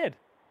by Ned.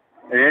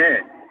 Yeah.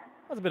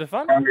 That's a bit of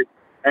fun.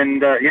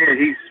 And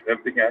he's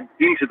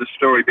into the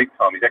story big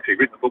time. He's actually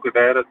written a book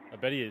about it. I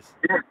bet he is.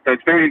 Yeah, so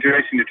it's very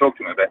interesting to talk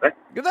to him about that.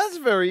 That's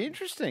very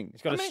interesting.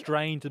 He's got a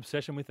strange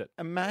obsession with it.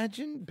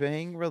 Imagine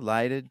being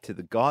related to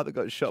the guy that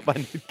got shot by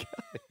Ned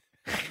Kelly.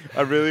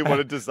 I really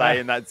wanted to say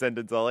in that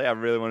sentence, Ollie, I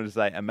really wanted to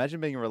say,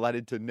 imagine being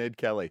related to Ned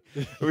Kelly.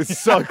 It was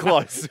so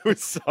close. It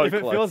was so If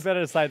close. it feels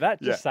better to say that,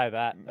 just say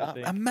that. I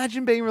think.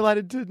 Imagine being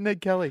related to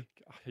Ned Kelly.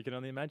 You can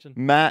only imagine.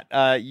 Matt,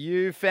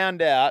 you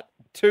found out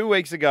 2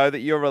 weeks ago that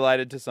you're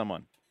related to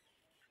someone.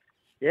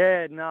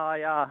 Yeah,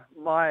 no,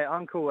 my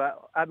uncle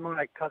at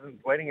my cousin's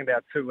wedding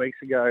about 2 weeks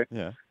ago.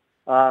 Yeah.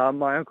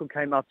 My uncle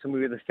came up to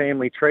me with a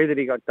family tree that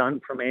he got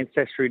done from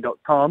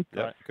Ancestry.com.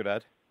 Yeah, good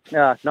ad.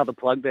 Another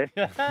plug there.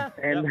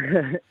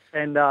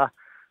 and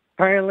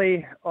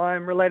apparently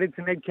I'm related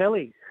to Ned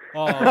Kelly.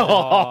 You're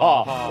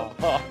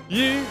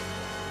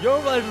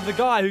related to the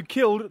guy who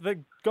killed the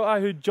guy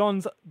who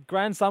John's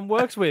grandson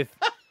works with.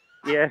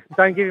 Yeah,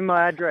 don't give him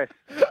my address.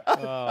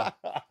 Oh,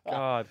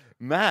 God.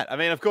 Matt, I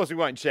mean, of course we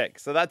won't check.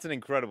 So that's an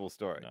incredible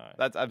story. No.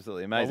 That's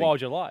absolutely amazing. Well, why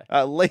would you lie?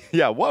 Why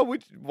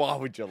would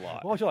you lie?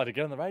 Why would you lie to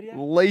get on the radio?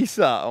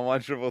 Lisa on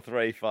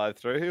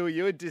 133353. Who are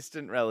you a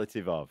distant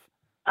relative of?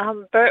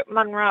 Bert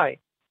Munro.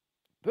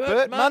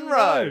 Bert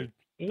Munro.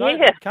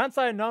 Yeah. Can't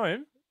say I know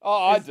him.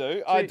 Oh, I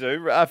do.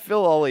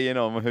 Fill Ollie in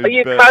on who.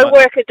 Your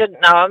co-worker didn't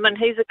know him, and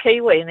he's a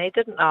Kiwi, and he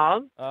didn't know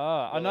him.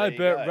 I know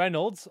Bert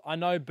Reynolds. I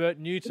know Bert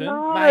Newton.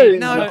 Bert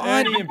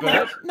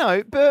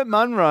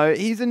Munro.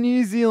 He's a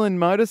New Zealand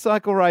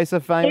motorcycle racer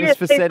famous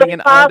for setting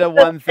an under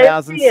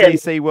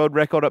 1,000cc world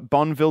record at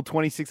Bonneville,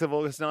 26th of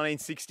August,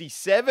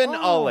 1967.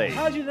 Ollie,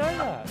 how'd you know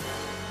that?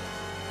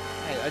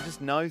 Hey, I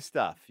just know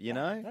stuff. You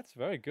know. That's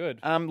very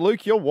good.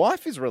 Luke, your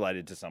wife is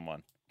related to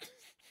someone.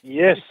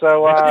 Yes,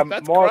 so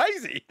that's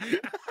crazy.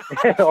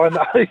 Yeah, I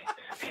know.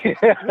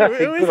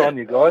 Good on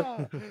you guys.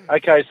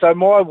 Okay, so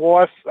my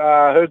wife,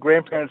 her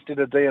grandparents did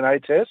a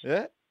DNA test,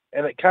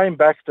 and it came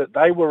back that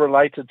they were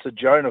related to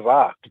Joan of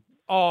Arc.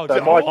 Oh,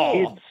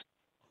 so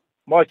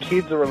my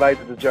kids are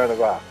related to Joan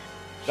of Arc.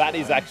 That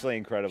is actually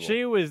incredible.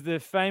 She was the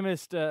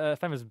famous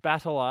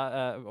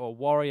battler or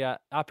warrior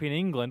up in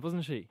England,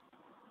 wasn't she?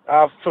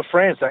 For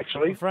France,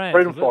 actually.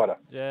 Freedom fighter.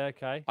 Yeah,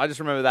 okay. I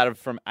just remember that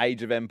from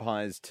Age of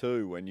Empires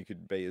 2 when you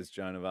could be as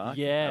Joan of Arc.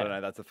 Yeah. I don't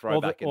know, that's a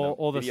throwback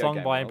or the video song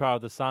game by world. Empire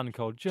of the Sun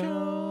called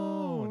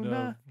Joan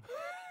of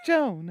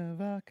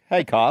Arc.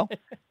 Hey, Kyle.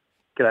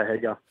 G'day, how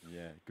you going?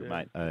 Yeah, good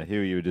mate. Who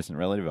are you a distant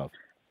relative of?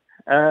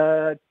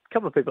 A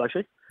couple of people,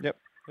 actually. Yep.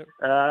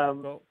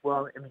 Well,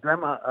 in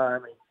my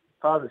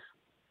father's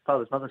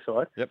mother's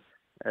side. Yep.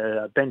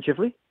 Ben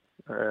Chifley.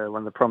 One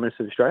of the Prime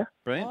Ministers of Australia.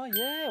 Brilliant. Oh,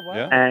 yeah, wow.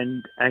 Yeah.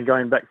 And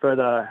going back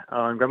further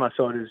on Grandma's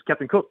side is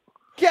Captain Cook.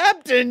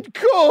 Captain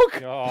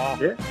Cook? Oh.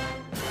 Yeah.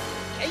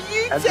 Are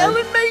you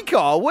telling me,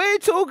 Kyle, we're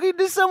talking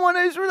to someone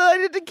who's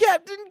related to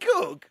Captain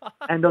Cook?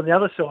 And on the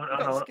other side,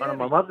 on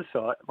my mother's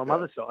side,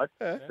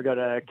 we got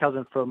a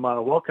cousin from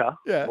Walker,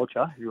 if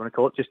you want to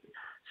call it, just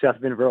south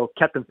of Inverell,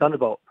 Captain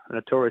Thunderbolt, a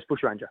notorious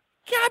bushranger.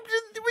 You're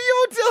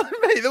telling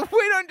me that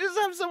we don't just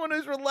have someone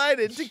who's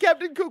related to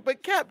Captain Cook,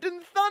 but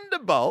Captain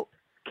Thunderbolt?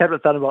 Captain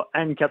Thunderbolt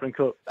and Captain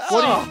Cook.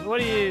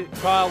 What are you,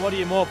 Kyle? What are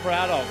you more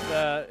proud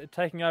of,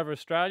 taking over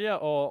Australia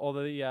or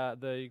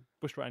the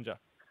bushranger?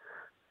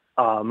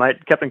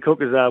 Mate, Captain Cook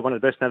is one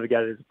of the best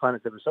navigators the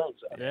planet's ever seen.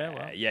 So. Yeah,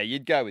 well. Yeah,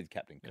 you'd go with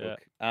Captain Cook.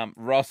 Yeah.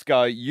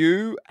 Roscoe,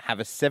 you have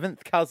a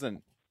seventh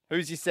cousin.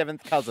 Who's your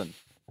seventh cousin?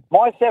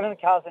 My seventh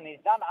cousin is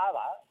none other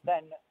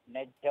than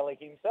Ned Kelly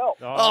himself.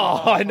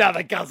 Oh,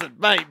 another cousin,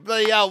 mate.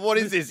 What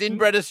is this,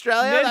 Inbred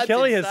Australia? Ned That's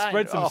Kelly insane. has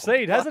spread some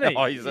seed, hasn't he?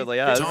 Oh, he certainly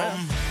has.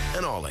 Tom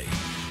and Ollie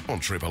on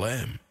Triple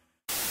M.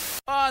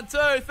 1, 2,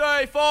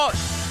 3, 4.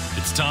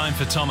 It's time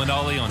for Tom and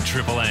Ollie on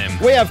Triple M.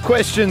 We have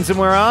questions and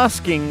we're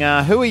asking,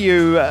 who are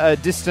you a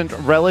distant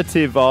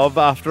relative of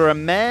after a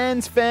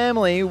man's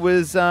family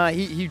was,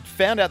 he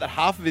found out that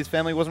half of his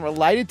family wasn't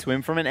related to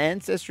him from an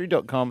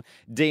Ancestry.com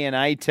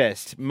DNA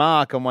test.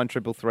 Mark on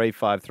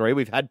 133353.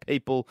 We've had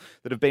people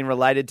that have been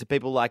related to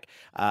people like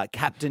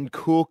Captain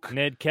Cook.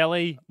 Ned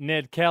Kelly,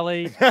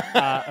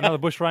 another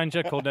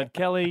bushranger called Ned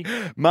Kelly.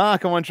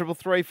 Mark on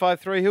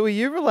 133353. Who are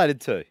you related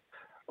to?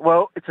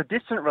 Well, it's a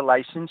distant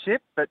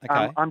relationship, but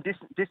Okay. I'm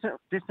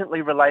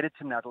distantly related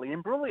to Natalie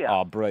Imbruglia.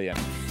 Oh, brilliant.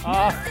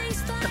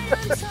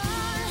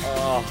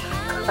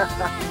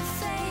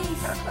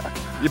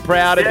 You're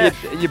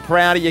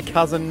proud of your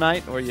cousin,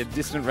 mate, or your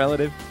distant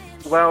relative?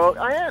 Well,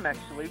 I am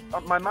actually.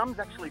 My mum's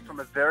actually from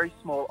a very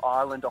small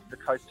island off the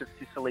coast of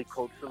Sicily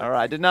called Sicily. All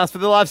right, didn't ask for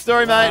the life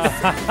story, mate.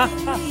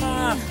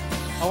 I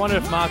wonder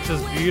if Mark's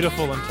as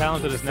beautiful and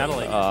talented as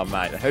Natalie. Oh,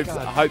 mate, I hope so.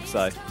 I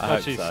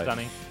hope she's so.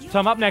 stunning.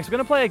 Tom, up next, we're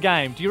going to play a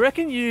game. Do you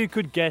reckon you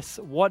could guess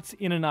what's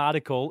in an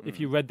article if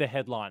you read the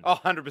headline? Oh,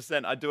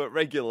 100%. I do it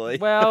regularly.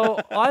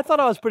 Well, I thought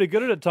I was pretty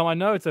good at it, Tom. I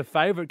know it's a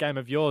favourite game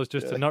of yours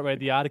just to not read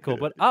the article.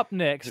 But up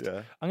next,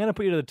 I'm going to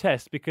put you to the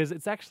test because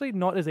it's actually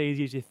not as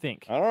easy as you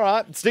think. All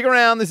right. Stick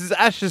around. This is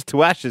Ashes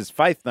to Ashes,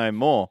 Faith No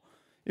More.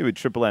 You're with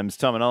Triple M's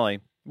Tom and Ollie.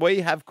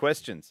 We have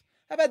questions.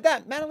 How about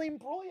that? Madeline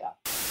Breuer.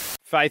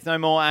 Faith No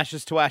More,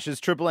 Ashes to Ashes,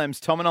 Triple M's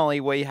Tom and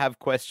Ollie, we have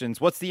questions.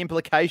 What's the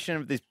implication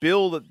of this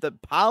bill that the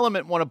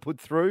Parliament want to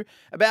put through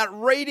about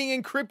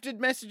reading encrypted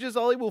messages,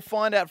 Ollie? We'll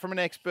find out from an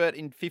expert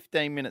in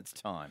 15 minutes'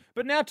 time.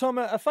 But now, Tom,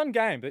 a fun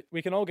game that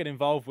we can all get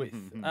involved with.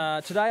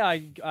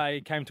 Today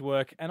I came to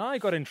work and I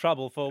got in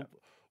trouble for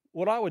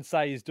what I would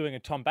say is doing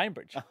a Tom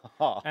Bainbridge.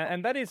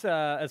 And that is,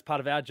 as part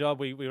of our job,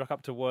 we rock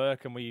up to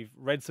work and we've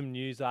read some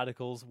news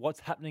articles,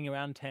 what's happening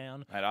around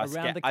town, Mate,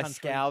 around the country. I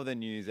scour the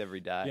news every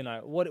day. You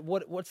know,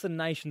 what's the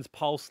nation's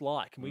pulse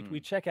like? And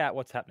we check out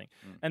what's happening.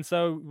 And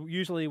so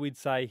usually we'd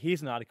say,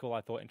 here's an article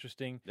I thought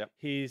interesting.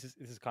 This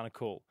is kind of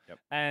cool.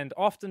 And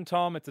often,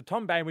 Tom, it's a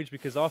Tom Bainbridge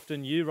because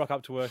often you rock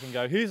up to work and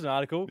go, here's an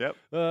article.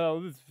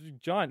 This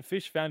giant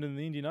fish found in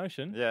the Indian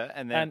Ocean.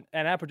 And then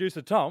and our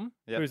producer, Tom,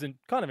 who's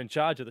kind of in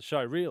charge of the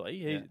show, really,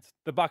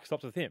 the buck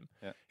stops with him.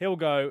 He'll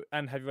go,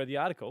 and have you read the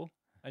article?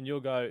 And you'll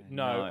go,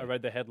 no, I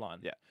read the headline.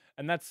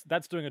 And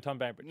that's doing a Tom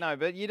Bainbridge. No,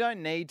 but you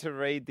don't need to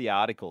read the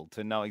article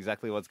to know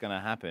exactly what's going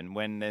to happen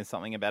when there's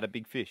something about a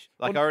big fish.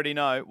 Like, I already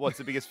know what's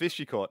the biggest fish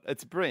you caught.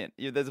 It's brilliant.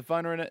 There's a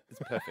phoner in it. It's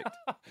perfect.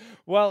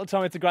 Well,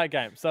 Tom, it's a great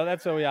game. So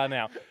that's where we are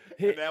now.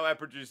 Now our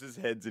producer's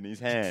head's in his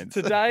hands.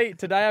 Today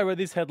I read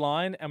this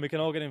headline, and we can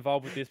all get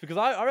involved with this because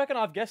I reckon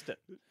I've guessed it.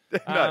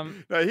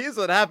 No, here's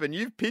what happened.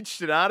 You've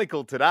pitched an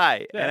article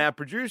today, and our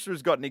producer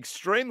has gotten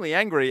extremely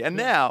angry, and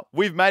now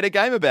we've made a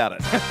game about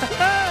it.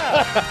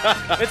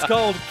 It's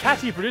called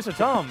Catty Producer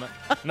Tom.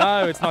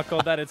 No, it's not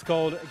called that. It's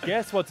called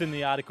Guess What's in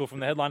the Article from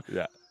the headline.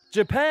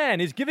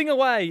 Japan is giving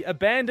away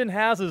abandoned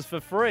houses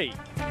for free.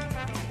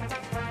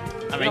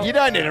 I mean, you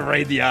don't need to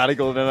read the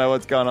article to know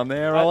what's going on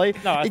there, Ollie.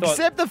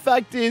 Except the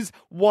fact is,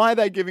 why are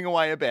they giving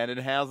away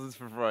abandoned houses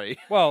for free?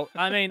 Well,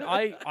 I mean,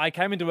 I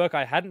came into work,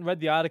 I hadn't read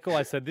the article.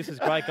 I said, this is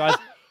great, guys.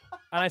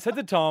 And I said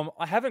to Tom,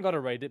 I haven't got to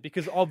read it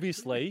because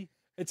obviously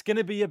it's going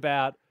to be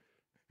about,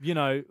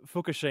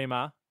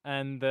 Fukushima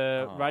and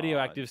the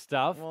radioactive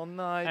stuff. Well,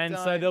 no, And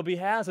don't. so there'll be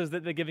houses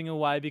that they're giving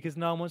away because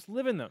no one wants to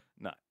live in them.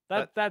 No.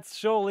 That's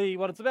surely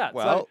what it's about.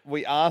 Well,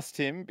 we asked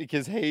him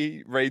because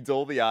he reads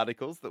all the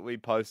articles that we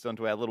post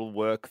onto our little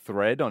work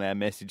thread, on our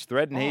message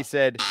thread, and he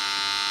said,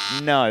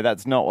 no,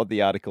 that's not what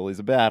the article is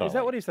about. Is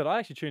that what he said? I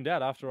actually tuned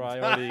out after I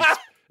already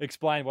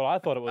explained what I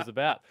thought it was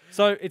about.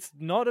 So it's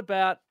not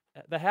about...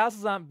 The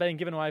houses aren't being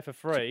given away for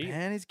free.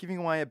 Japan is giving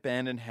away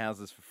abandoned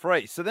houses for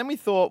free. So then we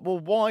thought, well,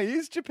 why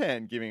is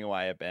Japan giving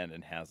away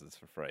abandoned houses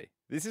for free?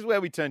 This is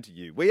where we turn to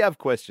you. We have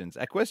questions.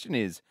 Our question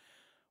is,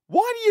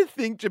 why do you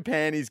think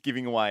Japan is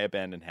giving away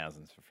abandoned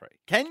houses for free?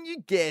 Can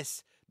you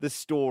guess the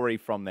story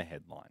from the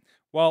headline?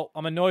 Well,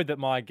 I'm annoyed that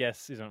my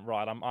guess isn't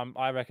right.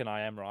 I reckon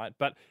I am right.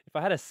 But if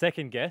I had a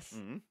second guess,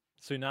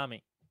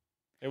 tsunami.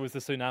 It was the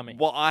tsunami.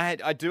 Well,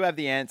 I do have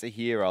the answer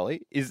here,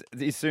 Ollie. Is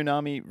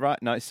tsunami right?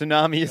 No,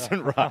 tsunami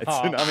isn't right.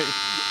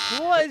 Tsunami.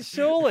 What?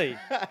 Surely.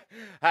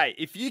 Hey,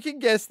 if you can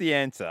guess the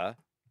answer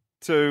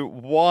to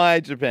why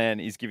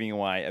Japan is giving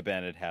away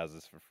abandoned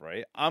houses for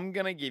free, I'm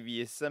going to give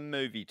you some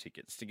movie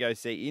tickets to go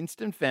see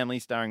Instant Family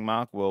starring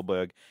Mark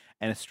Wahlberg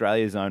and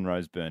Australia's own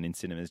Rose Byrne in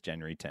cinemas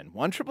January 10.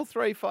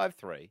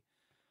 133353.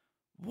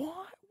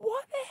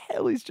 What the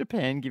hell is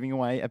Japan giving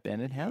away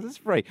abandoned houses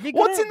free?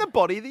 What's in the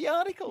body of the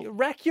article?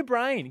 Rack your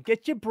brain.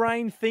 Get your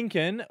brain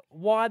thinking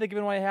why they're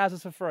giving away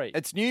houses for free.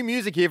 It's new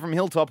music here from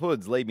Hilltop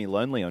Hoods. Leave Me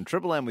Lonely on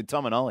Triple M with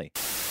Tom and Ollie.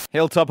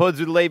 Hilltop Hoods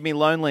with Leave Me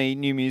Lonely.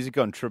 New music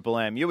on Triple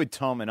M. You're with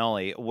Tom and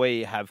Ollie.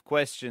 We have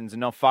questions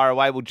and not far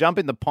away. We'll jump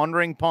in the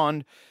pondering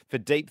pond for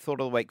deep thought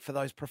of the week, for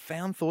those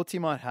profound thoughts you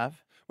might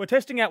have. We're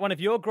testing out one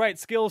of your great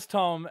skills,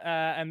 Tom,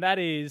 and that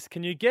is,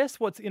 can you guess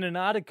what's in an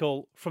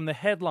article from the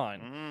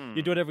headline?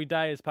 You do it every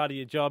day as part of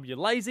your job. You're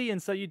lazy,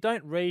 and so you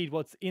don't read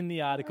what's in the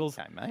articles.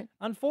 Okay, mate.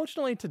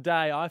 Unfortunately,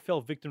 today, I fell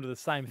victim to the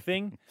same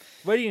thing.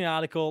 Reading an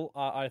article,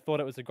 I thought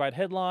it was a great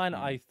headline.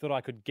 I thought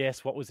I could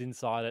guess what was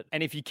inside it.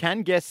 And if you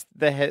can guess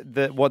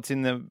the what's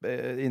in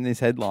this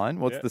headline,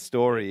 what's the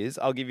story is,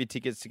 I'll give you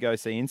tickets to go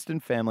see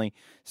Instant Family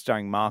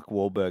starring Mark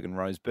Wahlberg and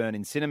Rose Byrne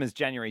in cinemas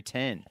January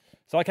 10.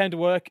 So I came to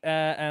work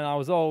and I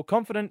was all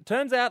confident.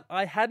 Turns out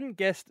I hadn't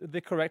guessed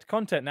the correct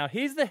content. Now,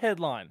 here's the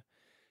headline.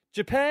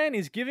 Japan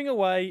is giving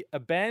away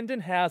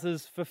abandoned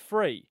houses for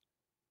free.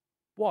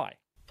 Why?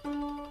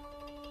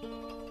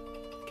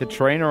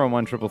 Katrina on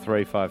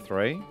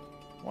 133353.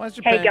 Why is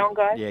Japan... Hey, going,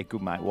 guys? Yeah,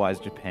 good, mate. Why is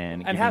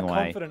Japan and giving away... And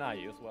how confident are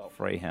you as well?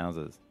 Free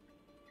houses.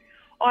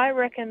 I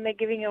reckon they're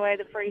giving away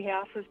the free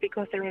houses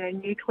because they're in a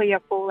nuclear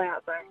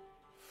fallout zone.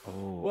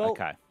 Oh, well,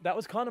 okay. That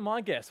was kind of my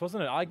guess,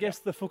 wasn't it? I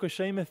guessed the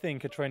Fukushima thing,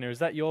 Katrina. Is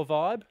that your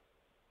vibe?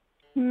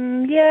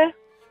 Yeah.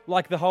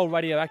 Like the whole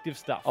radioactive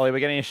stuff. Ollie, we're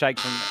getting a shake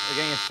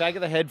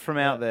of the head from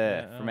out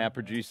there, from our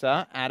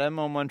producer, Adam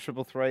on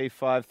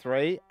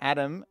 133353.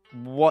 Adam,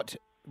 what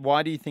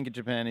Why do you think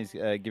Japan is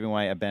giving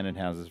away abandoned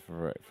houses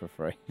for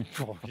free?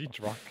 Oh, you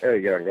drunk. There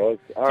you go,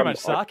 guys. Too much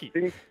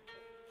sake.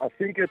 I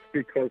think it's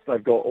because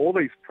they've got all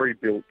these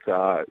pre-built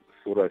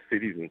sort of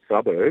cities and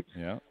suburbs,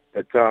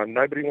 but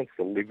nobody wants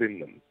to live in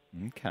them.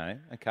 Okay.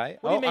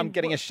 What do you mean? I'm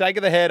getting a shake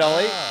of the head,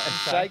 Ollie.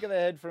 A shake of the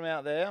head from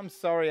out there. I'm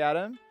sorry,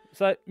 Adam.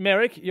 So,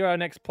 Merrick, you're our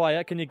next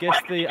player. Can you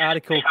guess the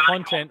article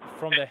content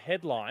from the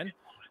headline?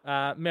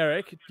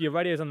 Merrick, your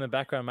radio's on the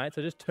background, mate,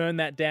 so just turn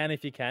that down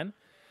if you can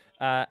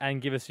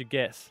and give us your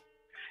guess.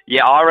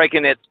 Yeah, I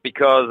reckon it's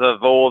because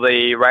of all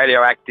the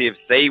radioactive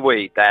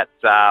seaweed that's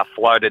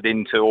floated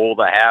into all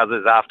the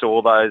houses after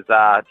all those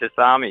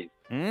tsunamis.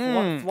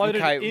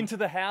 Floated into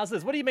the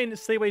houses? What do you mean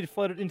seaweed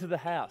floated into the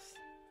house?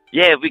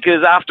 Yeah,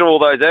 because after all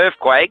those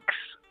earthquakes,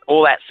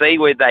 all that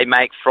seaweed they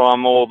make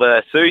from all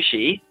the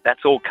sushi,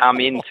 that's all come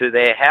into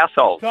their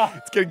household.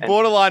 It's getting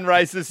borderline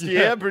racist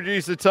here.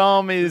 Producer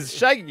Tom is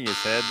shaking his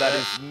head. That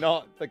is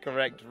not the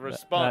correct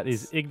response. That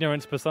is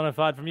ignorance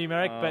personified from you,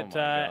 Merrick, but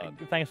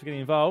thanks for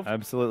getting involved.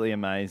 Absolutely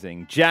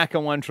amazing. Jack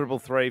on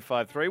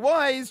 133353.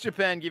 Why is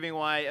Japan giving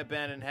away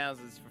abandoned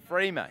houses for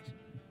free, mate?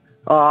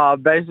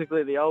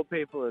 Basically the old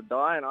people are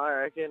dying, I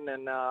reckon,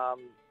 and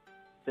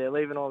they're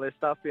leaving all their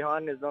stuff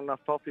behind. There's not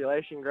enough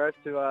population growth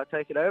to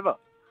take it over.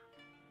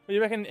 Well,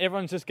 you reckon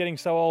everyone's just getting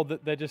so old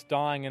that they're just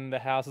dying and the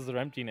houses are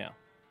empty now?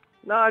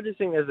 No, I just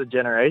think there's a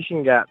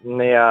generation gap, and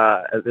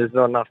there's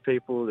not enough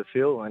people to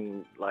fill,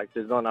 and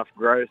there's not enough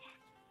growth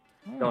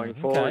going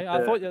forward.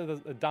 I thought that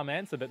was a dumb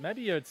answer, but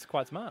maybe it's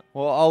quite smart.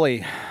 Well,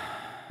 Ollie,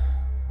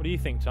 what do you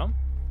think, Tom?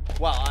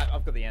 Well,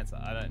 I've got the answer.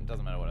 It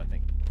doesn't matter what I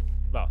think.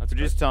 Well,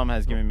 Producer Tom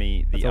has given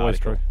me the article. Always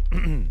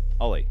true.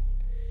 Ollie,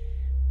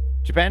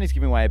 Japan is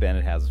giving away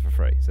abandoned houses for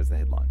free, says the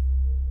headline.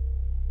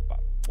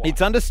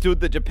 It's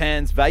understood that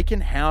Japan's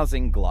vacant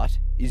housing glut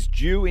is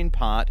due in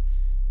part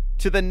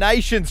to the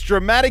nation's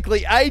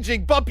dramatically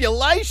aging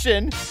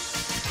population.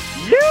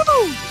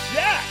 You,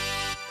 Jack!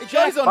 It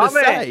goes on to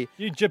say...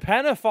 You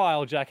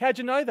Japanophile, Jack. How'd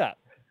you know that?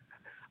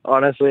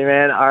 Honestly,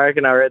 man, I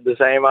reckon I read the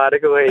same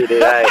article he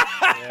did, eh?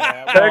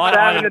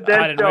 I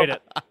didn't read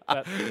it.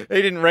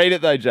 He didn't read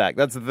it, though, Jack.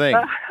 That's the thing.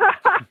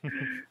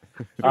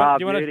 Do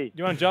you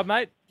want a job,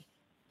 mate?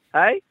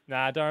 Hey?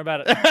 Nah, don't worry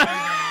about it.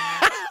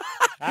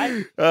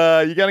 Hey?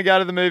 You're going to go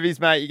to the movies,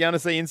 mate. You're going to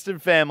see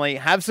Instant Family.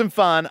 Have some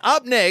fun.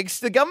 Up next,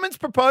 the government's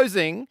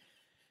proposing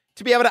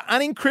to be able to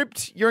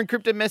unencrypt your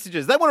encrypted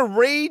messages. They want to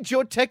read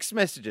your text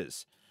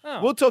messages.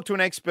 Oh. We'll talk to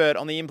an expert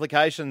on the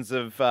implications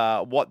of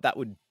what that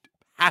would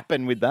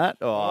happen with that.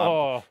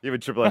 You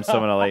would Triple M's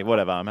Tom and Ollie.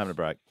 Whatever, I'm having a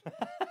break.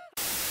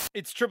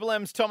 It's Triple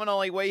M's Tom and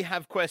Ollie. We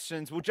have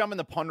questions. We'll jump in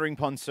the pondering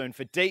pond soon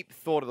for deep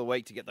thought of the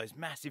week to get those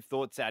massive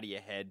thoughts out of your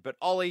head. But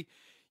Ollie,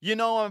 you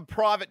know I'm a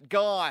private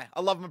guy.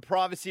 I love my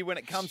privacy when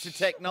it comes to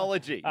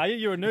technology.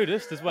 You're a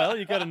nudist as well.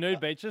 You go to nude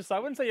beaches, so I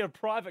wouldn't say you're a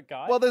private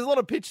guy. Well, there's a lot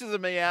of pictures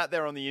of me out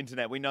there on the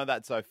internet. We know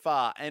that so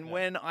far. And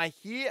when I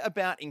hear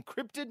about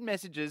encrypted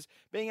messages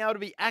being able to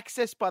be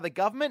accessed by the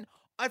government,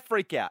 I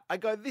freak out. I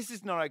go, this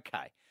is not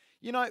okay.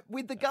 You know,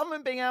 with the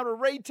government being able to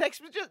read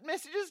text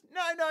messages,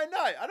 no. I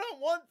don't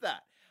want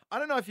that. I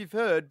don't know if you've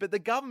heard, but the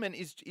government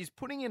is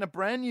putting in a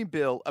brand new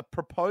bill, a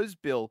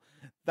proposed bill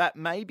that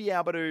may be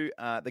able to,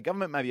 the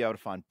government may be able to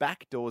find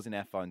back doors in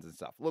our phones and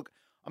stuff. Look,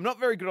 I'm not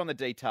very good on the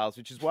details,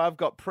 which is why I've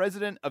got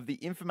President of the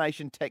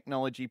Information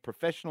Technology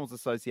Professionals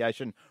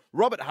Association,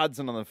 Robert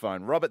Hudson, on the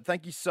phone. Robert,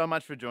 thank you so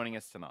much for joining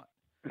us tonight.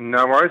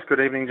 No worries.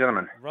 Good evening,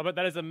 gentlemen. Robert,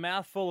 that is a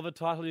mouthful of a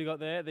title you got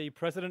there, the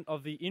President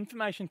of the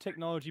Information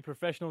Technology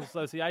Professionals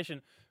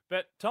Association.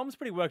 But Tom's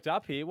pretty worked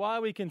up here. Why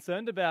are we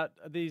concerned about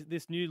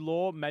this new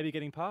law maybe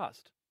getting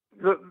passed?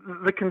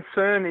 The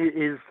concern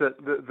is that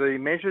the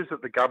measures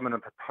that the government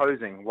are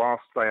proposing,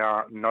 whilst they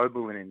are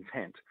noble in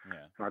intent,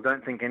 and I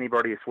don't think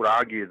anybody would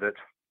argue that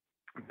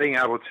being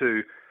able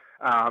to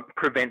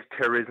prevent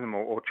terrorism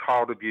or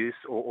child abuse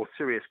or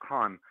serious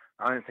crime,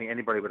 I don't think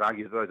anybody would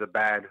argue that those are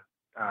bad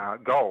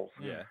goals.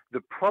 Yeah.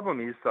 The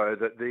problem is, though,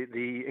 that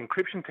the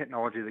encryption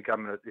technology the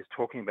government is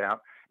talking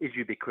about is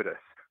ubiquitous.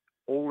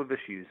 All of us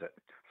use it.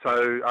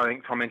 So I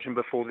think Tom mentioned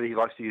before that he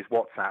likes to use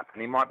WhatsApp,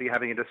 and he might be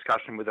having a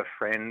discussion with a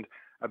friend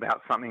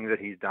about something that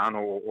he's done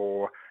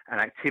or an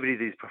activity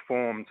that he's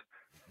performed,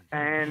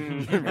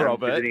 and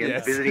Robert,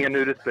 visiting a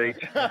nudist beach.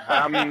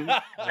 And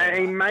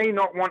he may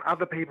not want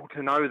other people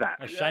to know that.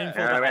 A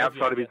shameful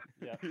outside of his...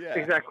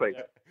 Exactly.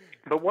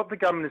 But what the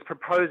government is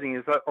proposing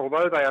is that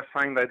although they are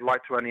saying they'd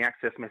like to only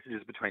access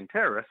messages between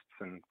terrorists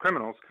and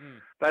criminals,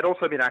 they'd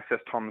also be able to access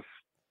Tom's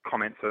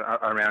comments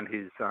around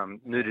his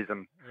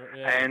nudism.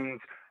 And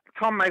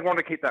Tom may want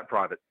to keep that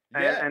private.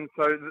 And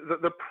so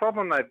the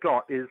problem they've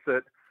got is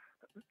that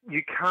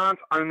you can't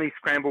only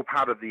scramble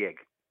part of the egg.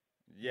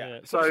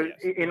 So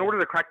in order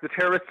to crack the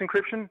terrorist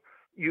encryption,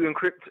 you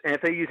encrypt, and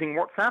if they're using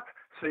WhatsApp,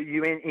 so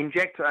you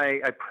inject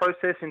a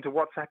process into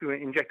WhatsApp, you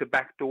inject a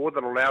backdoor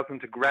that allows them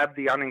to grab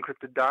the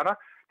unencrypted data,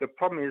 The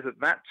problem is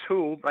that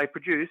tool they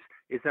produce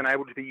is then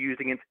able to be used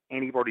against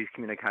anybody's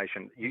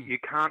communication. You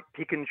can't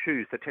pick and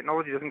choose. The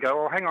technology doesn't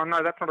go, oh, hang on,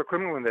 no, that's not a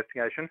criminal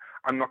investigation.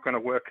 I'm not going to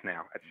work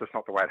now. It's just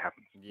not the way it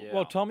happens. Yeah.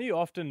 Well, Tom, you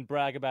often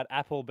brag about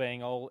Apple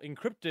being all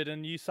encrypted,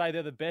 and you say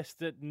they're the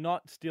best at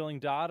not stealing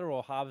data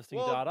or harvesting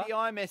data. The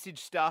iMessage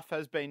stuff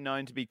has been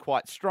known to be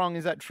quite strong.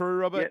 Is that true,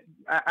 Robert?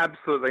 Yeah,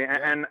 absolutely. Yeah.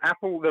 And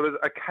Apple, there was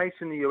a case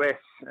in the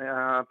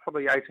US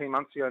probably 18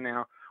 months ago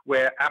now,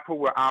 where Apple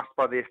were asked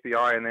by the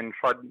FBI and then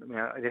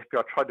the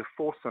FBI tried to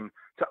force them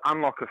to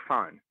unlock a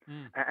phone.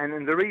 And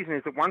then the reason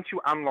is that once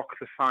you unlock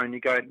the phone, you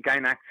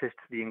gain access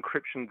to the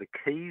encryption, the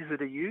keys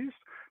that are used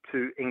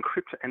to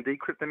encrypt and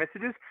decrypt the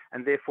messages,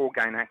 and therefore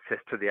gain access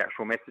to the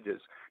actual messages.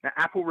 Now,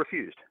 Apple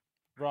refused.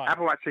 Right.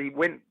 Apple actually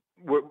they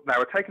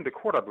were taken to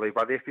court, I believe,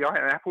 by the FBI,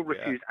 and Apple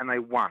refused, and they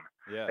won.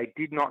 Yeah. They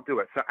did not do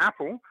it. So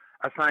Apple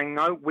are saying,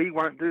 no, we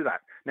won't do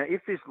that. Now,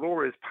 if this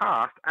law is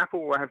passed,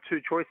 Apple will have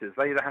two choices.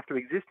 They either have to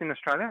exist in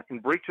Australia in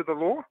breach of the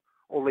law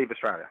or leave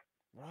Australia.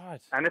 Right.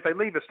 And if they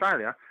leave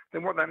Australia,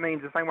 then what that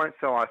means is they won't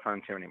sell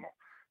iPhones here anymore.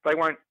 They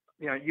won't,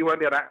 you won't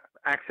be able to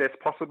access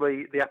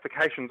possibly the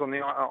applications on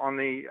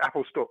the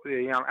Apple Store,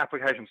 the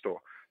application store.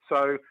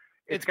 So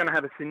it's going to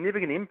have a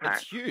significant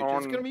impact. It's huge. On,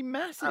 it's going to be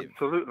massive.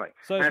 Absolutely.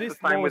 So and it's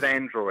the same with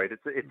Android.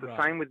 It's Right.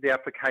 the same with the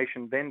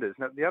application vendors.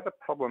 Now, the other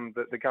problem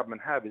that the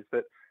government have is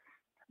that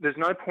there's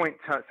no point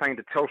saying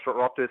to Telstra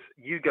or Optus,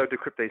 you go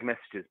decrypt these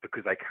messages,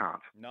 because they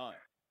can't. No.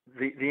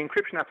 The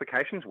encryption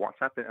applications,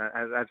 WhatsApp,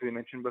 as we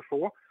mentioned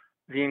before,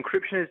 the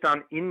encryption is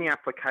done in the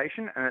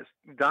application, and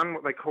it's done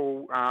what they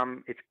call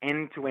it's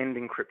end-to-end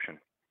encryption.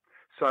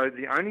 So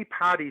the only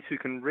parties who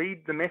can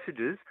read the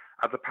messages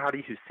are the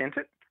party who sent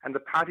it and the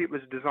party it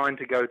was designed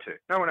to go to.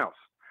 No one else.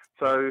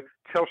 So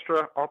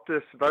Telstra,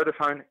 Optus,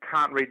 Vodafone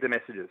can't read the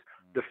messages.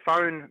 The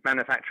phone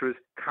manufacturers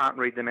can't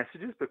read the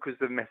messages because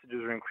the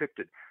messages are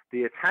encrypted.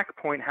 The attack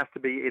point has to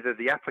be either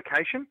the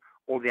application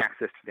or the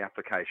access to the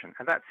application,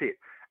 and that's it.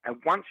 And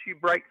once you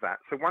break that,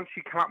 so once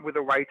you come up with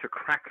a way to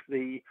crack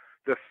the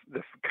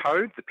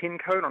code, the PIN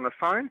code on a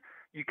phone,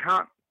 you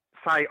can't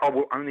say, oh,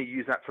 we'll only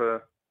use that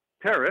for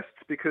terrorists,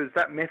 because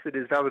that method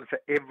is valid for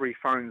every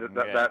phone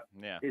that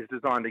is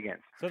designed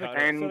against. So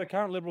the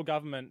current Liberal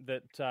government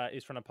that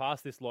is trying to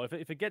pass this law,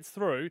 if it gets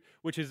through,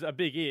 which is a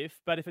big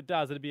if, but if it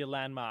does, it'd be a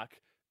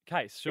landmark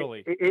case,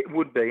 surely. It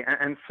would be,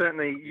 and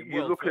certainly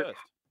you look at...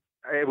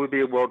 It would be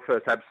a world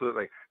first,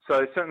 absolutely.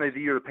 So certainly the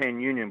European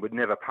Union would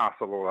never pass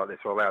a law like this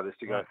or allow this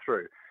to go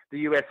through. The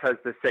US has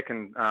the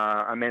second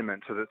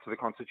amendment to the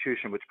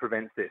Constitution, which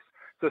prevents this.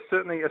 So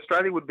certainly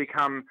Australia would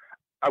become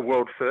a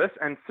world first,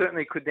 and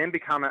certainly could then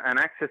become an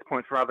access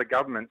point for other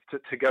governments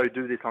to go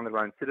do this on their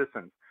own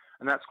citizens.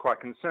 And that's quite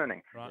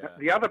concerning. Right.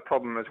 The other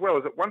problem as well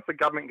is that once the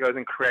government goes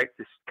and creates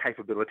this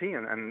capability,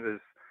 and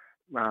there's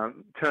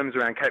terms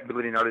around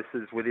capability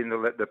notices within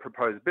the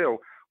proposed bill,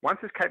 once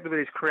this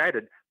capability is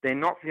created, they're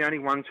not the only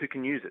ones who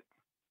can use it.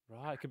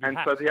 Right, it could be and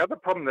hacked. So the other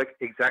problem that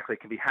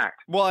can be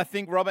hacked. Well, I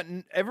think, Robert,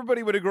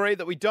 everybody would agree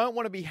that we don't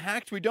want to be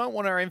hacked. We don't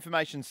want our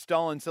information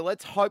stolen. So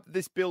let's hope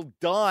this bill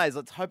dies.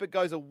 Let's hope it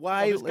goes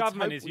away. Well, this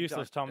government is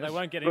useless, Tom. They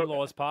won't get any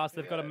laws passed.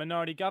 They've got a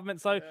minority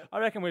government. So I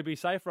reckon we'd be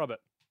safe, Robert.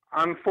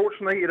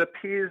 Unfortunately, it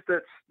appears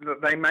that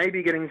they may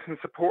be getting some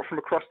support from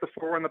across the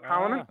floor in the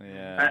Parliament.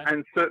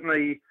 And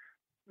certainly...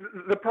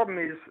 The problem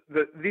is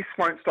that this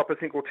won't stop a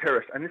single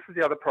terrorist, and this is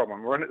the other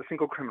problem. We're on a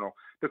single criminal,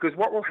 because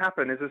what will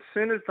happen is as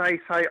soon as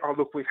they say, oh,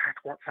 look, we've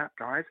hacked WhatsApp,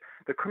 guys,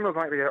 the criminals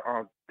won't go,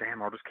 oh,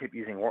 damn, I'll just keep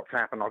using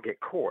WhatsApp and I'll get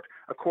caught.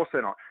 Of course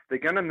they're not. They're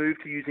going to move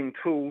to using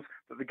tools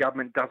that the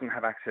government doesn't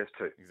have access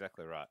to.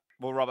 Exactly right.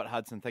 Well, Robert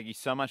Hudson, thank you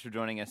so much for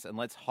joining us, and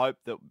let's hope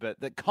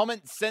that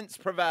common sense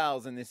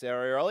prevails in this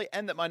area, Ollie,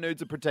 and that my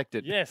nudes are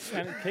protected. Yes,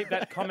 and keep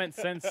that common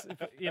sense,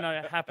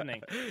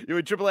 happening. You're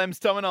with Triple M's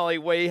Tom and Ollie.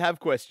 We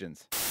have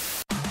questions.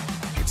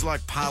 It's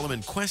like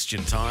Parliament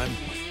question time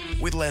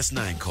with less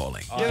name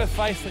calling. You have a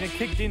face like a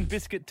kicked-in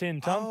biscuit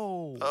tin,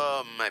 Tom.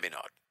 Maybe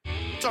not.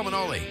 Tom and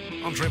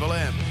Ollie on Triple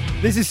M.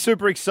 This is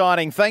super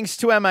exciting. Thanks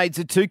to our mates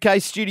at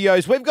 2K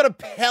Studios, we've got a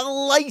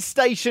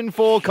PlayStation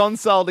 4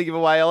 console to give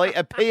away, Ollie.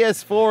 A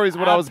PS4 is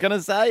what I was going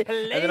to say.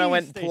 And then I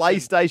went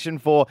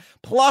PlayStation 4,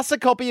 plus a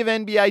copy of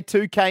NBA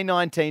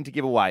 2K19 to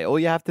give away. All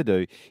you have to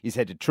do is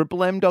head to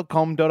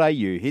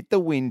triplem.com.au, hit the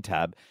win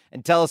tab,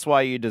 and tell us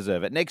why you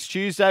deserve it. Next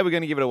Tuesday, we're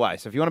going to give it away.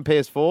 So if you want a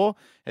PS4,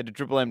 head to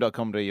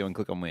triplem.com.au and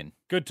click on win.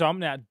 Good, Tom.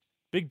 Now,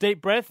 big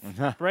deep breath.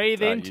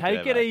 Breathe in.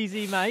 Take it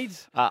easy,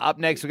 mate. Up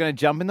next, we're going to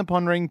jump in the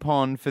pondering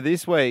pond for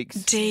this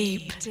week's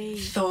Deep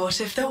Thought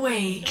of the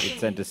Week.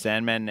 It's Enter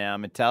Sandman now.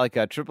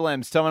 Metallica, Triple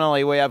M's Tom and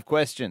Ollie, we have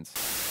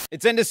questions.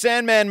 It's Enter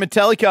Sandman,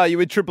 Metallica. You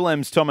with Triple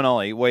M's Tom and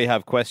Ollie, we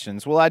have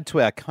questions. We'll add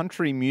to our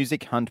country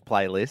music hunt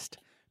playlist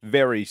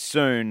very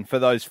soon for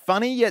those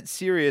funny yet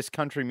serious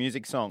country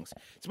music songs.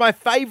 It's my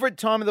favourite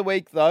time of the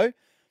week, though.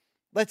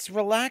 Let's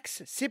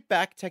relax, sit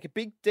back, take a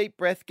big deep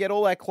breath, get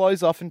all our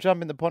clothes off and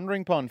jump in the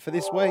pondering pond for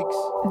this week's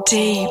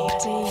Deep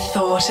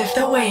Thought of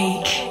the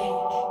Week.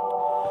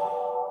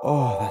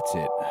 Oh, that's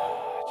it.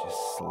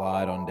 Just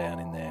slide on down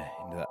in there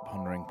into that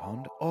pondering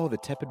pond. Oh, the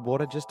tepid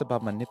water just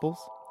above my nipples.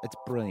 It's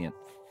brilliant.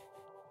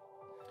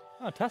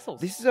 Oh, tassels.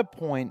 This is a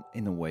point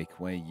in the week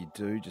where you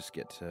do just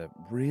get to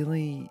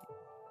really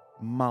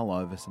mull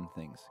over some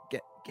things. Go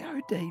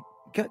deep.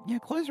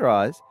 Close your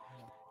eyes.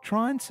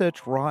 Try and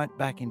search right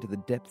back into the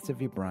depths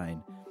of your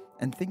brain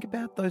and think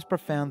about those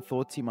profound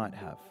thoughts you might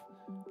have.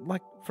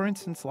 Like, for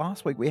instance,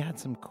 last week we had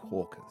some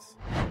corkers.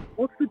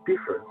 What's the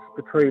difference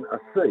between a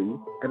sea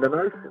and an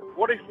ocean?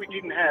 What if we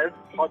didn't have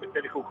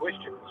hypothetical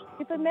questions?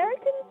 If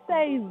Americans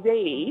say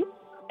Z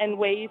and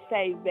we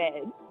say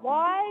Z,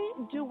 why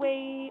do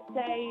we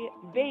say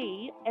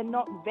V and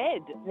not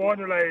Ved? Why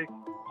do they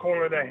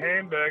call it a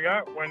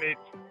hamburger when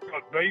it's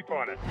got beef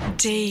on it?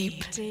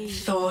 Deep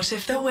thought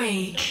of the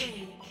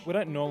week. We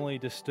don't normally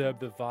disturb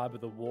the vibe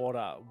of the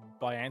water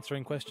by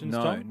answering questions,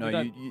 Tom. No,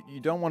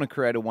 you don't want to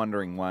create a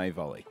wandering wave,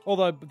 Ollie.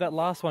 Although that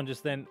last one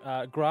just then,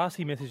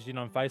 Grassy messaged in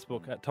on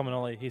Facebook at Tom and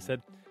Ollie. He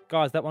said,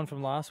 guys, that one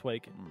from last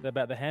week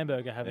about the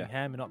hamburger having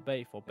ham and not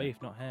beef, or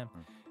beef, not ham.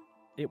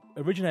 It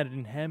originated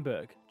in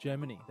Hamburg,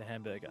 Germany, the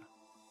hamburger.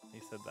 He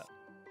said that.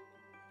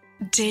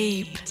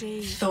 Deep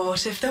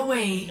thought of the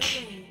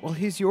week. Well,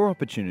 here's your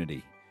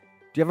opportunity.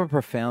 Do you have a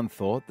profound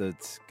thought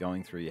that's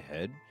going through your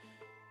head?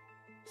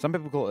 Some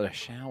people call it a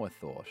shower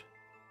thought.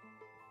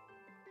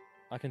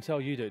 I can tell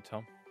you do,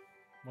 Tom.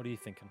 What are you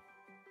thinking?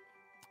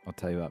 I'll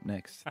tell you up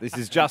next. This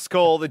is Just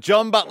Call, the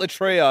John Butler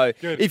Trio.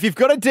 Good. If you've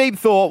got a deep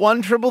thought,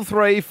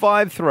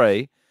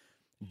 133353,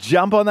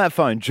 jump on that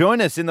phone.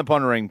 Join us in the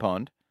Pondering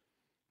Pond,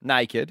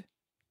 naked.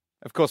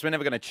 Of course, we're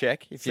never going to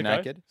check if you're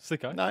naked.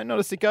 Sicko. No, not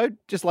a sicko.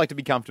 Just like to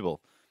be comfortable.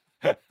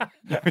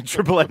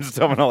 Triple M's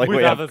Tom and Ollie.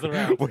 With others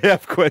around. We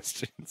have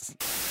questions.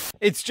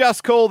 It's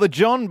Just Call, the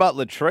John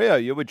Butler Trio.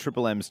 You're with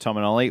Triple M's Tom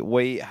and Ollie.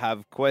 We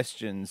have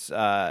questions.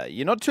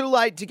 You're not too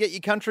late to get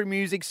your country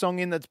music song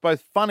in that's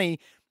both funny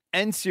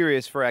and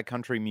serious for our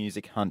country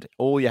music hunt.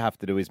 All you have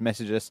to do is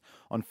message us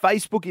on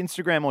Facebook,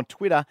 Instagram, or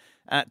Twitter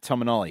at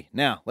Tom and Ollie.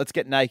 Now, let's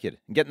get naked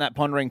and get in that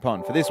pondering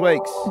pond for this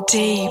week's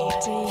Deep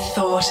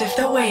thought of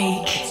the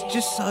week. It's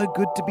just so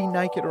good to be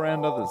naked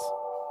around others.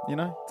 You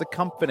know, it's a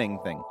comforting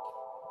thing.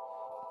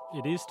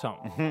 It is, Tom.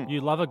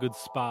 You love a good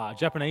spa.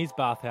 Japanese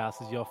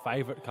bathhouse is your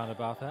favourite kind of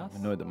bathhouse.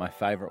 I'm annoyed that my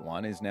favourite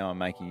one is now I'm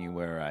making you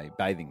wear a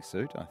bathing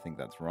suit. I think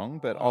that's wrong.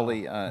 But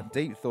Ollie,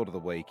 deep thought of the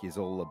week is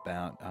all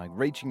about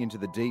reaching into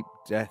the deep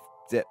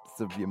depths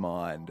of your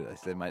mind. I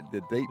said, mate,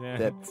 the deep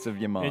depths of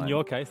your mind. In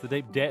your case, the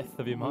deep depth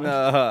of your mind.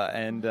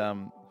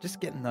 And just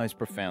getting those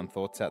profound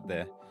thoughts out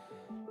there.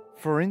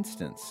 For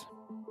instance,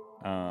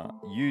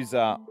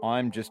 user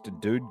I'm Just a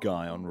Dude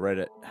Guy on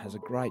Reddit has a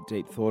great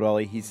deep thought,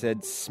 Ollie. He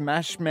said,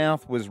 Smash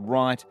Mouth was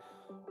right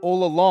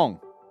all along.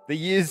 The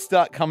years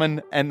start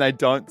coming and they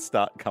don't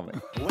start coming.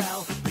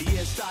 Well, the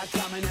years start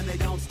coming and they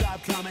don't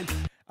stop coming.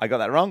 I got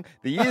that wrong.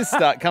 The years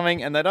start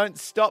coming and they don't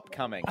stop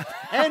coming.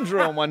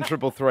 Andrew on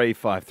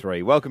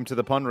 133353. Welcome to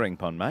the Pondering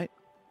Pond, mate.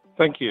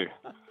 Thank you.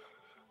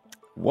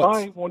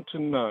 I want to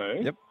know...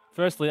 Yep.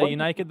 Firstly, are you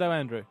naked though,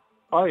 Andrew?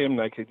 I am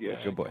naked,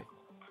 yes. Good boy.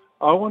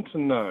 I want to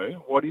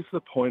know what is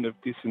the point of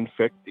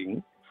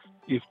disinfecting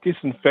if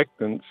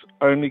disinfectants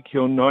only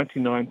kill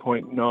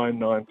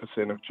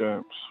 99.99% of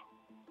germs?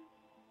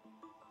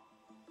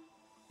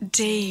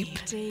 Deep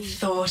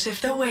thought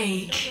of the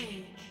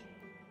week.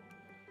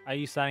 Are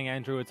you saying,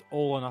 Andrew, it's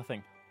all or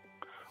nothing?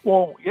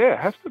 Well, yeah, it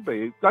has to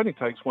be. It only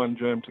takes one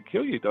germ to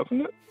kill you, doesn't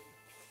it?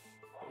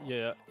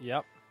 Yeah,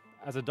 yep.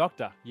 As a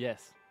doctor,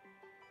 yes.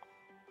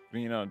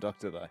 You're not a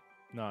doctor, though.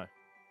 No.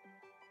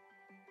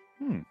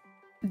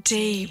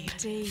 Deep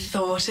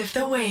thought of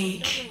the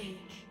week.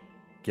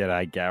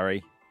 G'day,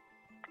 Gary.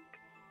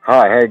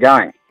 Hi, how you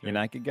going? You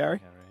naked, Gary?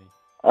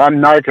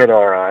 I'm naked,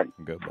 all right.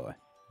 Good boy.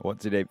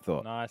 What's your deep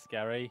thought? Nice,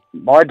 Gary.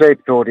 My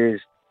deep thought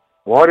is,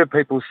 why do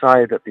people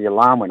say that the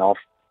alarm went off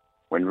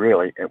when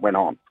really it went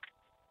on?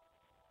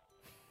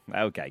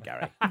 Okay,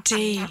 Gary.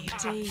 Deep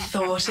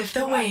thought of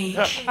the week.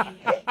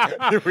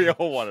 We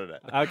all wanted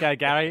it. Okay,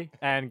 Gary,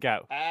 and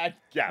go. And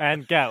go.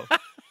 And go.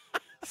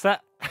 So...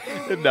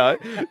 No.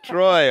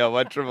 Troy on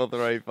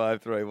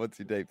 133353. What's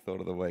your deep thought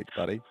of the week,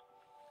 buddy?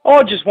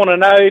 I just want to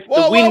know if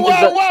the wind...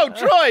 Whoa,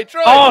 Troy!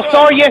 Oh,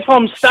 sorry, yes,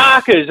 I'm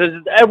Starkers.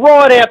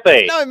 Right out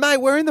there. No, mate,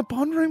 we're in the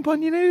Pondering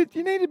Pond. You need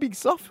to be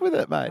soft with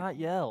it, mate. You can't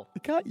yell.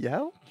 You can't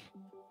yell?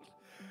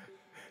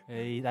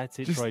 Hey, that's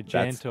it, Troy.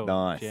 Gentle.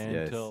 That's nice.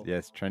 Gentle.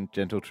 Yes,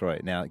 gentle Troy.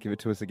 Now, give it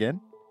to us again.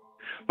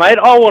 Mate,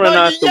 I want to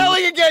know... You're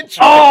yelling again,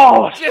 Troy.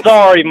 Oh,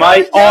 sorry,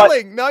 mate.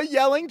 No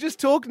yelling. Just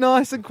talk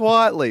nice and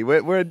quietly.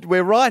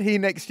 We're right here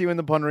next to you in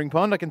the Pondering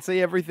Pond. I can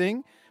see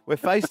everything. We're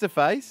face to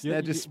face.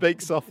 Now just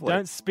speak softly.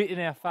 Don't spit in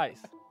our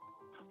face.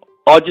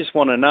 I just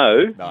want to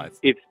know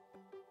if...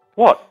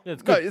 What? Yeah,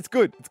 it's good. No, it's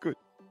good. It's good.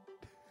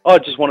 I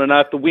just want to know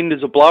if the wind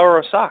is a blower or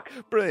a suck.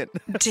 Brilliant.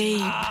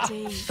 Deep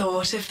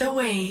thought of the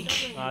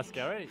week. Nice,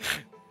 Gary.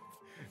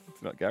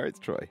 It's not Gary, it's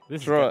Troy.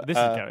 This Troy, is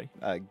Gary.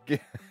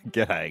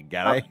 G'day,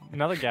 Gary.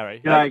 Another Gary.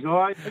 G'day,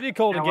 guys. Have you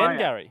called How again, are ya?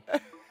 Gary?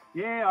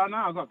 Yeah, I know.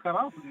 I got cut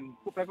off and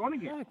put back on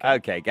again.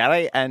 Okay,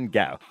 Gary, and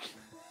go.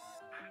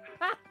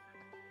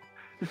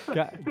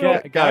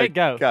 Gary,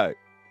 go. Go.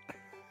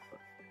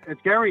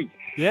 It's Gary.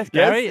 Yes,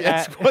 Gary.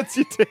 Yes. What's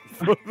your deep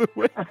thought of the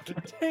week?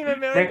 Team I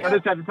America.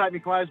 just had to take my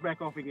clothes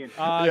back off again.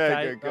 Oh, Yeah,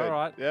 okay. good. All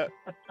right. Yeah.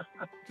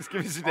 Just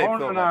give us a deep I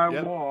want thought. to know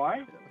mate.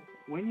 why,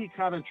 when you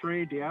cut a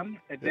tree down,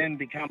 it then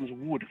becomes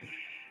wood.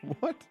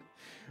 What?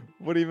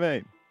 What do you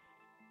mean?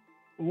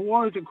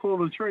 Why is it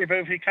called a tree? But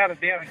if you cut it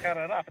down and cut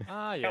it up,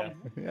 Ah, yeah.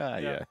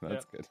 Yeah,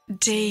 that's good.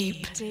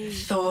 Deep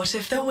thought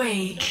of the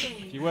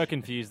week. If you were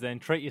confused, then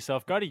treat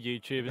yourself. Go to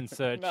YouTube and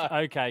search.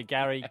 Okay,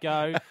 Gary,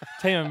 go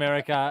Team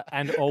America,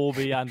 and all will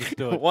be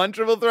understood.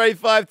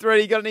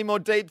 1-333-533. You got any more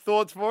deep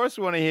thoughts for us?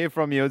 We want to hear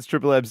from you. It's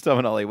Triple M's Tom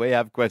and Ollie. We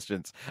have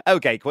questions.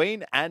 Okay,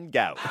 Queen, and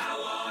go.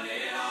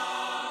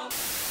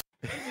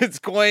 It's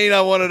Queen,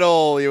 I want it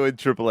all. You're with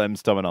Triple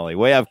M's Tom and Ollie.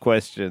 We have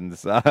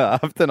questions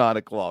after 9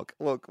 o'clock.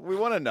 Look, we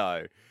want to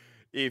know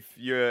if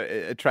you're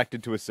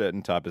attracted to a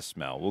certain type of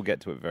smell. We'll get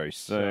to it very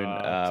soon.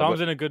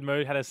 Tom's in a good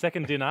mood. Had a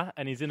second dinner,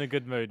 and he's in a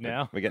good mood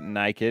now. We're getting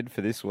naked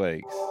for this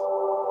week's.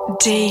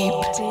 Deep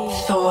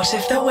thought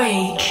of the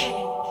week.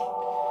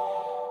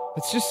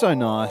 It's just so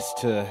nice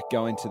to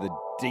go into the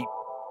deep,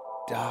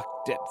 dark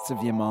depths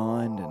of your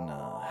mind and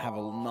have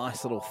a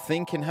nice little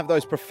think and have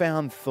those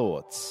profound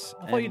thoughts.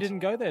 I thought you didn't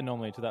go there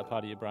normally to that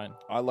part of your brain.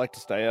 I like to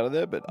stay out of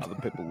there, but other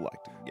people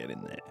like to get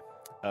in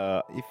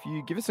there. If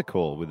you give us a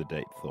call with a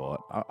deep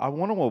thought, I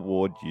want to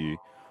award you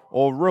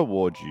or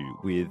reward you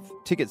with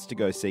tickets to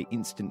go see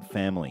Instant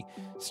Family,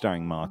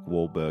 starring Mark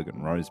Wahlberg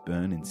and Rose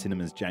Byrne in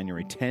cinemas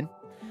January 10.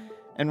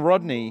 And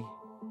Rodney,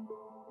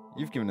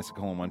 you've given us a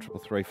call on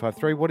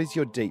 1-333-533. What is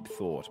your deep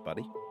thought,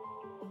 buddy?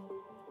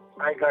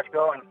 how you guys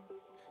going?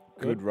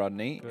 Good,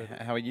 Rodney. Good.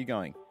 How are you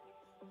going?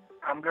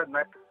 I'm good,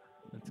 mate.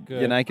 That's good.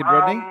 You're naked,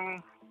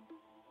 Rodney?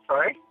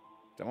 Sorry?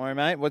 Don't worry,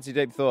 mate. What's your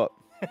deep thought?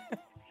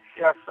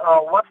 Yes,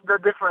 what's the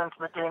difference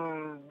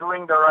between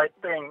doing the right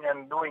thing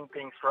and doing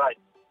things right?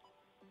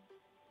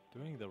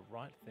 Doing the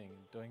right thing,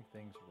 doing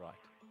things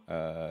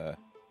right.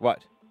 What?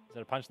 Is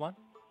that a punchline?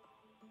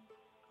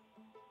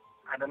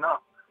 I don't know.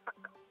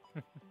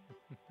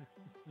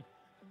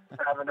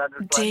 I haven't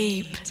understood.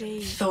 Deep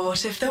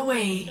thought of the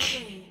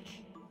week.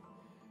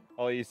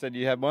 Oh, you said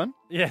you had one?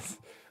 Yes.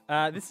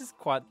 This is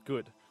quite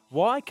good.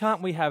 Why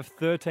can't we have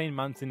 13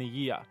 months in a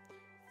year?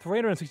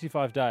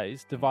 365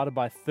 days divided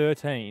by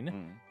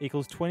 13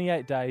 equals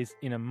 28 days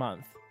in a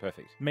month.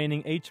 Perfect.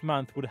 Meaning each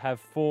month would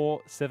have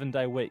 4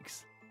 7-day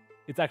weeks.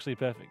 It's actually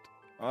perfect.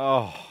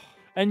 Oh.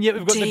 And yet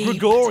we've got the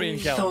Gregorian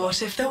calendar.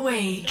 Thought of the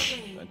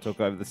week. Don't talk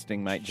over the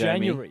sting, mate.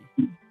 Jamie. January.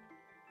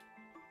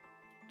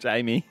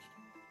 Jamie.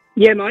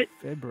 Yeah, mate.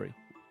 February.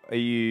 Are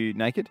you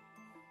naked?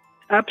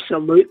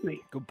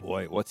 Absolutely. Good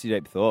boy. What's your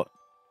deep thought?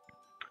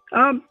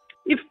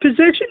 If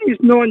possession is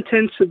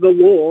 9/10 of the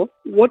law,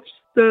 what's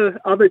the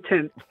other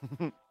 10th?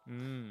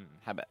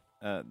 How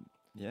about,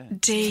 yeah.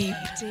 Deep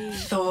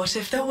thought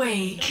of the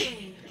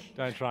week.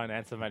 Don't try and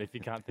answer, mate, if you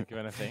can't think of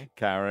anything.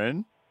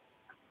 Karen.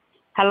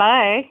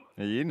 Hello.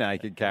 Are you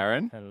naked,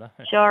 Karen? Hello.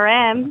 Sure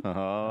am.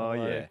 Oh,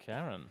 Hello, yeah.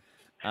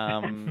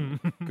 Karen.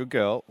 Good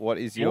girl. What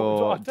is Well,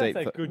 your don't say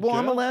deep thought? good Well,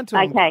 I'm girl. allowed to.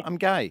 Okay. I'm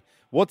gay.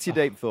 What's your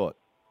deep thought?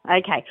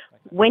 Okay.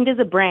 When does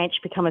a branch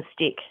become a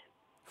stick?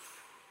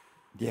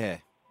 Yeah,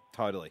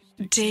 totally.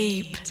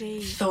 Deep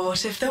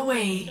thought of the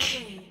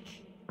week.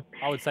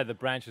 I would say the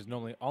branch is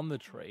normally on the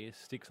tree, it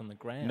sticks on the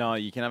ground. No,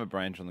 you can have a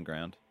branch on the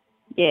ground.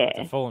 Yeah. It's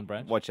a fallen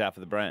branch. Watch out for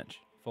the branch.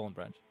 Fallen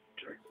branch.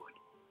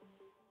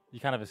 You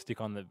can't have a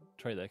stick on the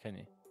tree, though, can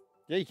you?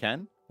 Yeah, you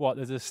can. What?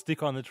 There's a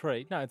stick on the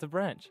tree? No, it's a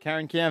branch.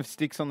 Karen, can you have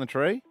sticks on the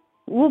tree?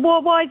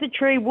 Well, why is a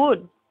tree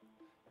wood?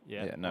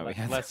 Yeah, no, we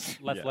that's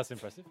have less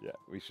impressive. Yeah,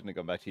 we shouldn't have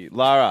gone back to you.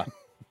 Lara,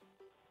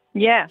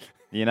 Yeah,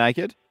 you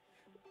naked?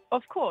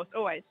 of course,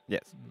 always.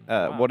 Yes.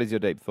 What is your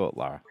deep thought,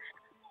 Lara?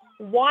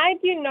 Why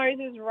do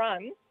noses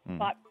run Mm.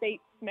 but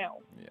feet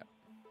smell?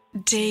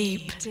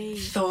 Deep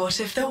thought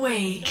of the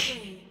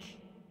week.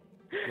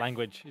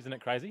 Language, isn't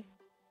it crazy?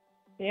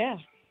 Yeah,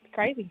 it's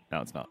crazy.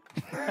 No, it's not.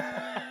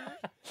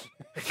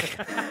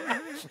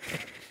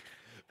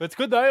 But it's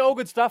good, though. All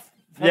good stuff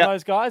from Yep.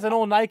 those guys, and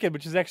all naked,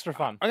 which is extra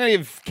fun. I'm going to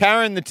give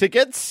Karen the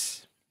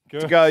tickets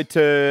to go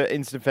to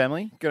Instant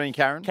Family. Good on you,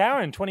 Karen.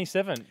 Karen,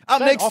 27. Up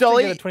Don't next, often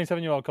Ollie. get a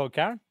 27-year-old called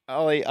Karen.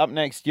 Ollie, up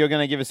next, you're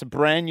going to give us a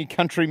brand new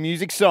country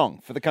music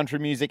song for the Country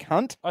Music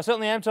Hunt. I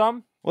certainly am,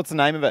 Tom. What's the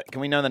name of it?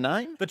 Can we know the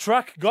name? The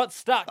truck got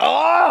stuck.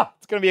 Oh!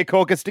 It's going to be a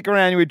corker. Stick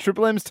around. You're with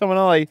Triple M's Tom and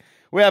Ollie.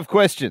 We have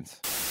questions.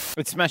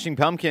 With Smashing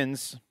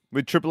Pumpkins,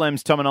 with Triple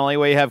M's Tom and Ollie,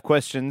 we have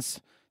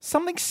questions.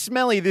 Something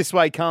smelly this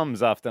way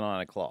comes after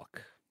 9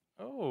 o'clock.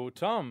 Oh,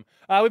 Tom.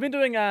 We've been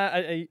doing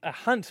a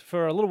hunt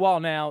for a little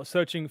while now,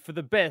 searching for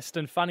the best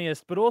and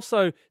funniest, but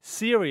also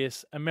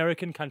serious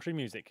American country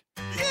music.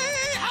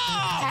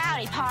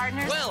 Howdy,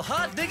 partners. Well,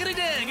 hot diggity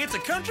dang, it's a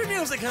country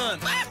music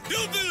hunt.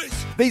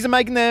 These are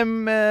making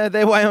them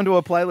their way onto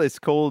a playlist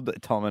called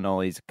Tom and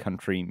Ollie's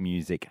Country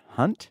Music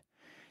Hunt.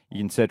 You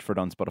can search for it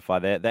on Spotify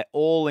there. They're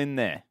all in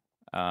there,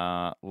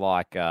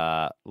 like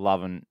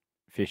Love and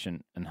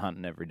fishing and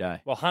hunting every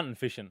day. Well, hunting,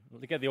 fishing.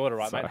 Get the order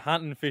right, Sorry. mate.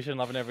 Hunting, fishing,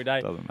 loving every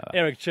day. Doesn't matter.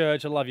 Eric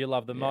Church, I love you,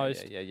 love the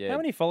most. Yeah. How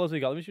many followers we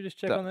got? We should just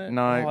check on that.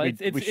 No,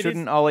 Oh, we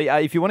shouldn't, Ollie.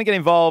 If you want to get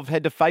involved,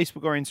 head to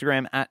Facebook or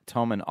Instagram at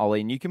Tom and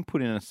Ollie, and you can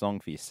put in a song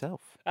for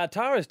yourself.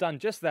 Tara's done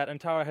just that, and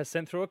Tara has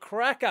sent through a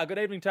cracker. Good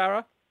evening,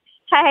 Tara.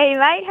 Hey,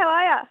 mate, how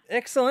are you?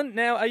 Excellent.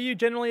 Now, are you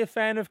generally a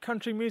fan of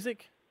country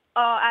music?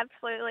 Oh,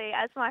 absolutely.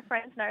 As my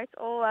friends know, it's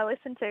all I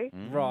listen to.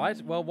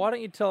 Right. Well, why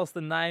don't you tell us the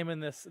name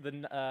and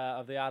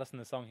of the artist in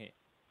the song here?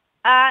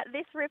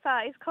 This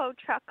ripper is called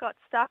Truck Got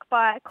Stuck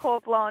by Core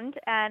Blonde,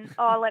 and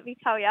let me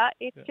tell you,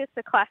 it's just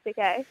a classic,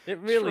 eh? It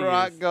really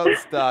Truck is. got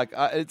stuck.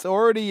 It's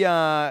already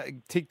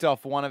ticked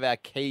off one of our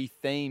key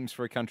themes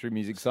for a country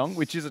music song,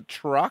 which is a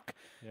truck.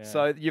 Yeah.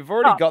 So you've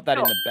already got that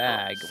in the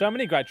bag. So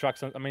many great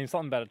trucks. I mean,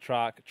 something about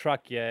a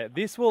truck. Yeah.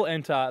 This will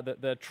enter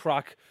the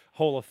Truck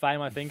Hall of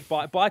Fame, I think,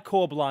 by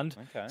Core Blonde.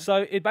 Okay.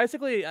 So it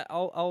basically,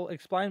 I'll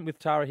explain with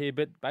Tara here,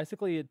 but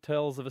basically it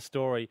tells of a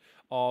story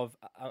of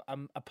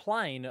a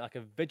plane, like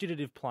a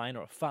vegetative plain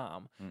or a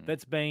farm,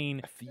 that's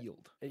been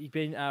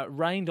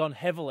rained on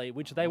heavily,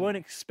 which they weren't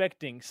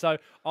expecting. So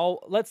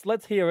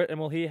let's hear it, and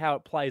we'll hear how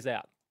it plays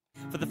out.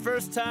 For the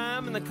first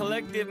time in the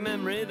collective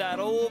memory, that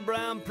old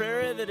brown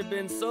prairie that had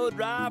been so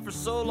dry for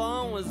so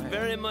long was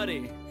very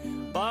muddy,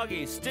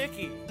 boggy,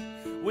 sticky.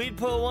 We'd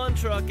pull one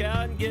truck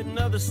out and get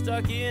another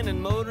stuck in,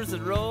 and motors that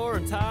roar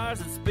and tires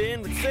that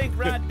spin would sink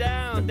right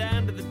down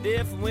to the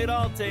diff, and we'd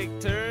all take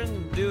turns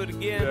and do it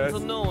again until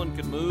no one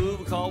could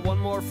move. Call one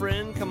more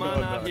friend, come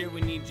on out here,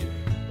 we need you.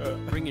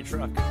 Bring your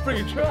truck. Bring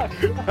your truck.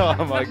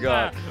 Oh my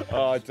God!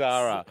 Oh,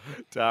 Tara.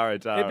 Tara,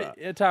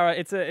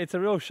 it's a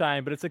real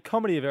shame, but it's a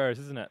comedy of errors,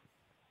 isn't it?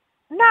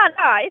 No,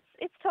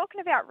 it's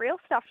talking about real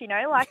stuff, you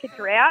know, like a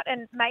drought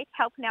and mates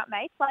helping out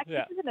mates. Like,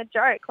 Yeah. This isn't a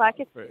joke. Like,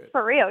 it's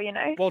for real, you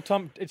know. Well,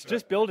 Tom, it's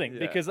just building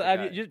because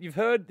you've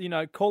heard,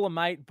 call a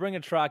mate, bring a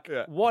truck.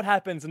 What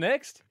happens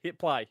next? Hit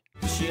play.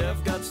 The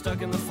Chev got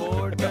stuck in the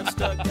Ford, got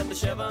stuck, got the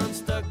Chev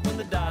unstuck when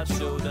the Dodge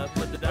showed up,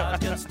 but the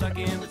Dodge got stuck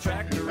in the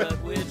tractor rut,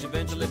 which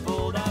eventually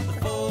pulled out the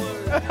Ford.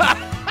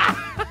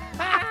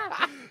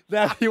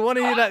 Now, if you want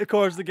to hear that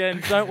chorus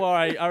again, don't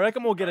worry. I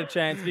reckon we'll get a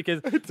chance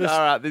because... All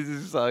right, this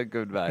is so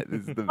good, mate.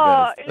 This is the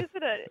Oh, best.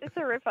 isn't it? It's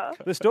a ripper.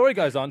 The story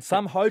goes on.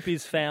 Some hope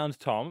is found,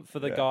 Tom, for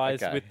the Yeah,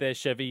 guys okay. with their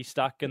Chevy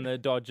stuck and the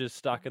Dodgers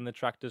stuck and the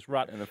tractor's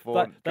rut. And the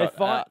Ford got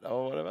out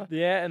or whatever.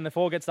 Yeah, and the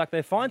Ford gets stuck.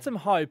 They find some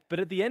hope, but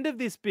at the end of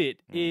this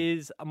bit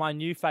is my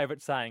new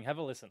favourite saying. Have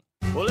a listen.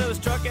 Well, it was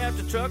truck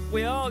after truck,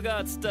 we all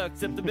got stuck,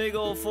 except the big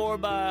old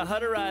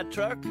 4x100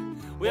 truck.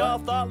 We all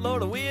thought,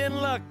 Lord, are we in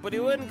luck, but he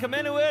wouldn't come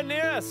anywhere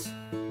near us.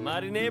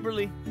 Mighty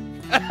neighborly.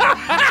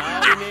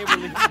 Mighty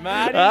neighborly.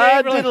 Mighty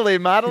neighborly. Diddly,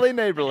 mighty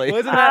neighborly.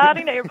 Well, isn't that-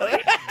 Mighty neighborly.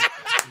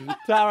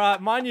 Tara,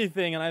 my new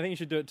thing, and I think you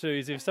should do it too,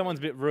 is if someone's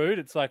a bit rude,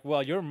 it's like,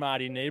 well, you're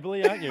Marty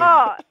Neighborly, aren't you?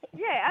 Oh,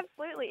 yeah,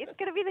 absolutely. It's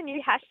going to be the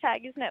new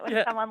hashtag, isn't it,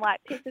 when someone,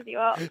 pisses you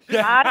off?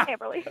 Mighty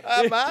neighborly.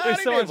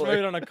 If someone's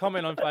rude on a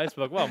comment on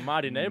Facebook, well,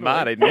 Marty Neighborly.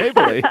 Marty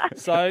Neighborly.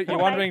 So you're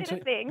wondering... Make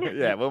it a thing.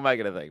 Yeah, we'll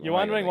make it a thing. You're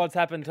wondering what's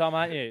happened, Tom,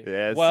 aren't you?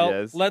 Yes, Well,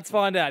 yes. let's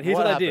find out. Here's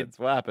what I did.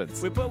 What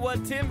happens? We put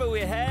what timber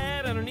we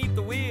had underneath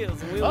the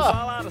wheels, and we was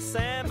all out of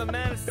sand, but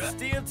managed to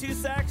steal 2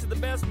 sacks of the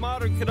best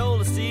modern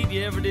canola seed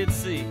you ever did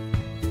see.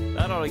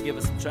 That ought to give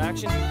us some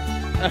traction.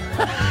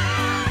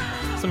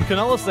 Some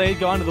canola seed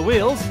go under the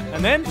wheels,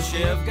 and then... The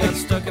Chev got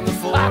stuck in the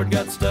Ford,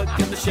 got stuck,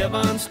 and the Chev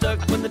unstuck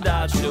when the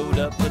Dodge showed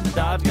up, but the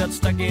Dodge got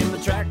stuck in the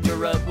tractor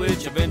rut,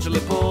 which eventually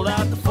pulled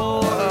out the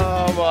Ford.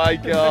 Oh my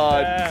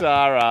God,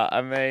 Tara.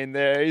 I mean,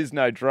 there is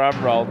no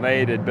drum roll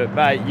needed, but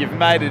mate, you've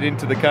made it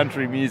into the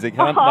country music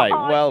hunt, mate.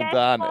 Well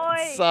done.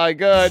 It's so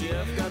good.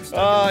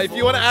 If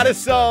you want to add a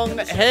song,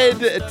 head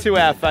to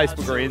our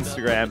Facebook or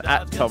Instagram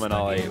at Tom and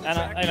Ollie.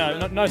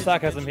 And no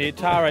sarcasm here.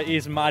 Tara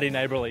is Marty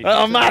Neighborly.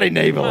 Oh, Marty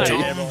Neighborly.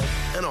 Tom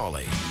and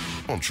Ollie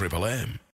on Triple M.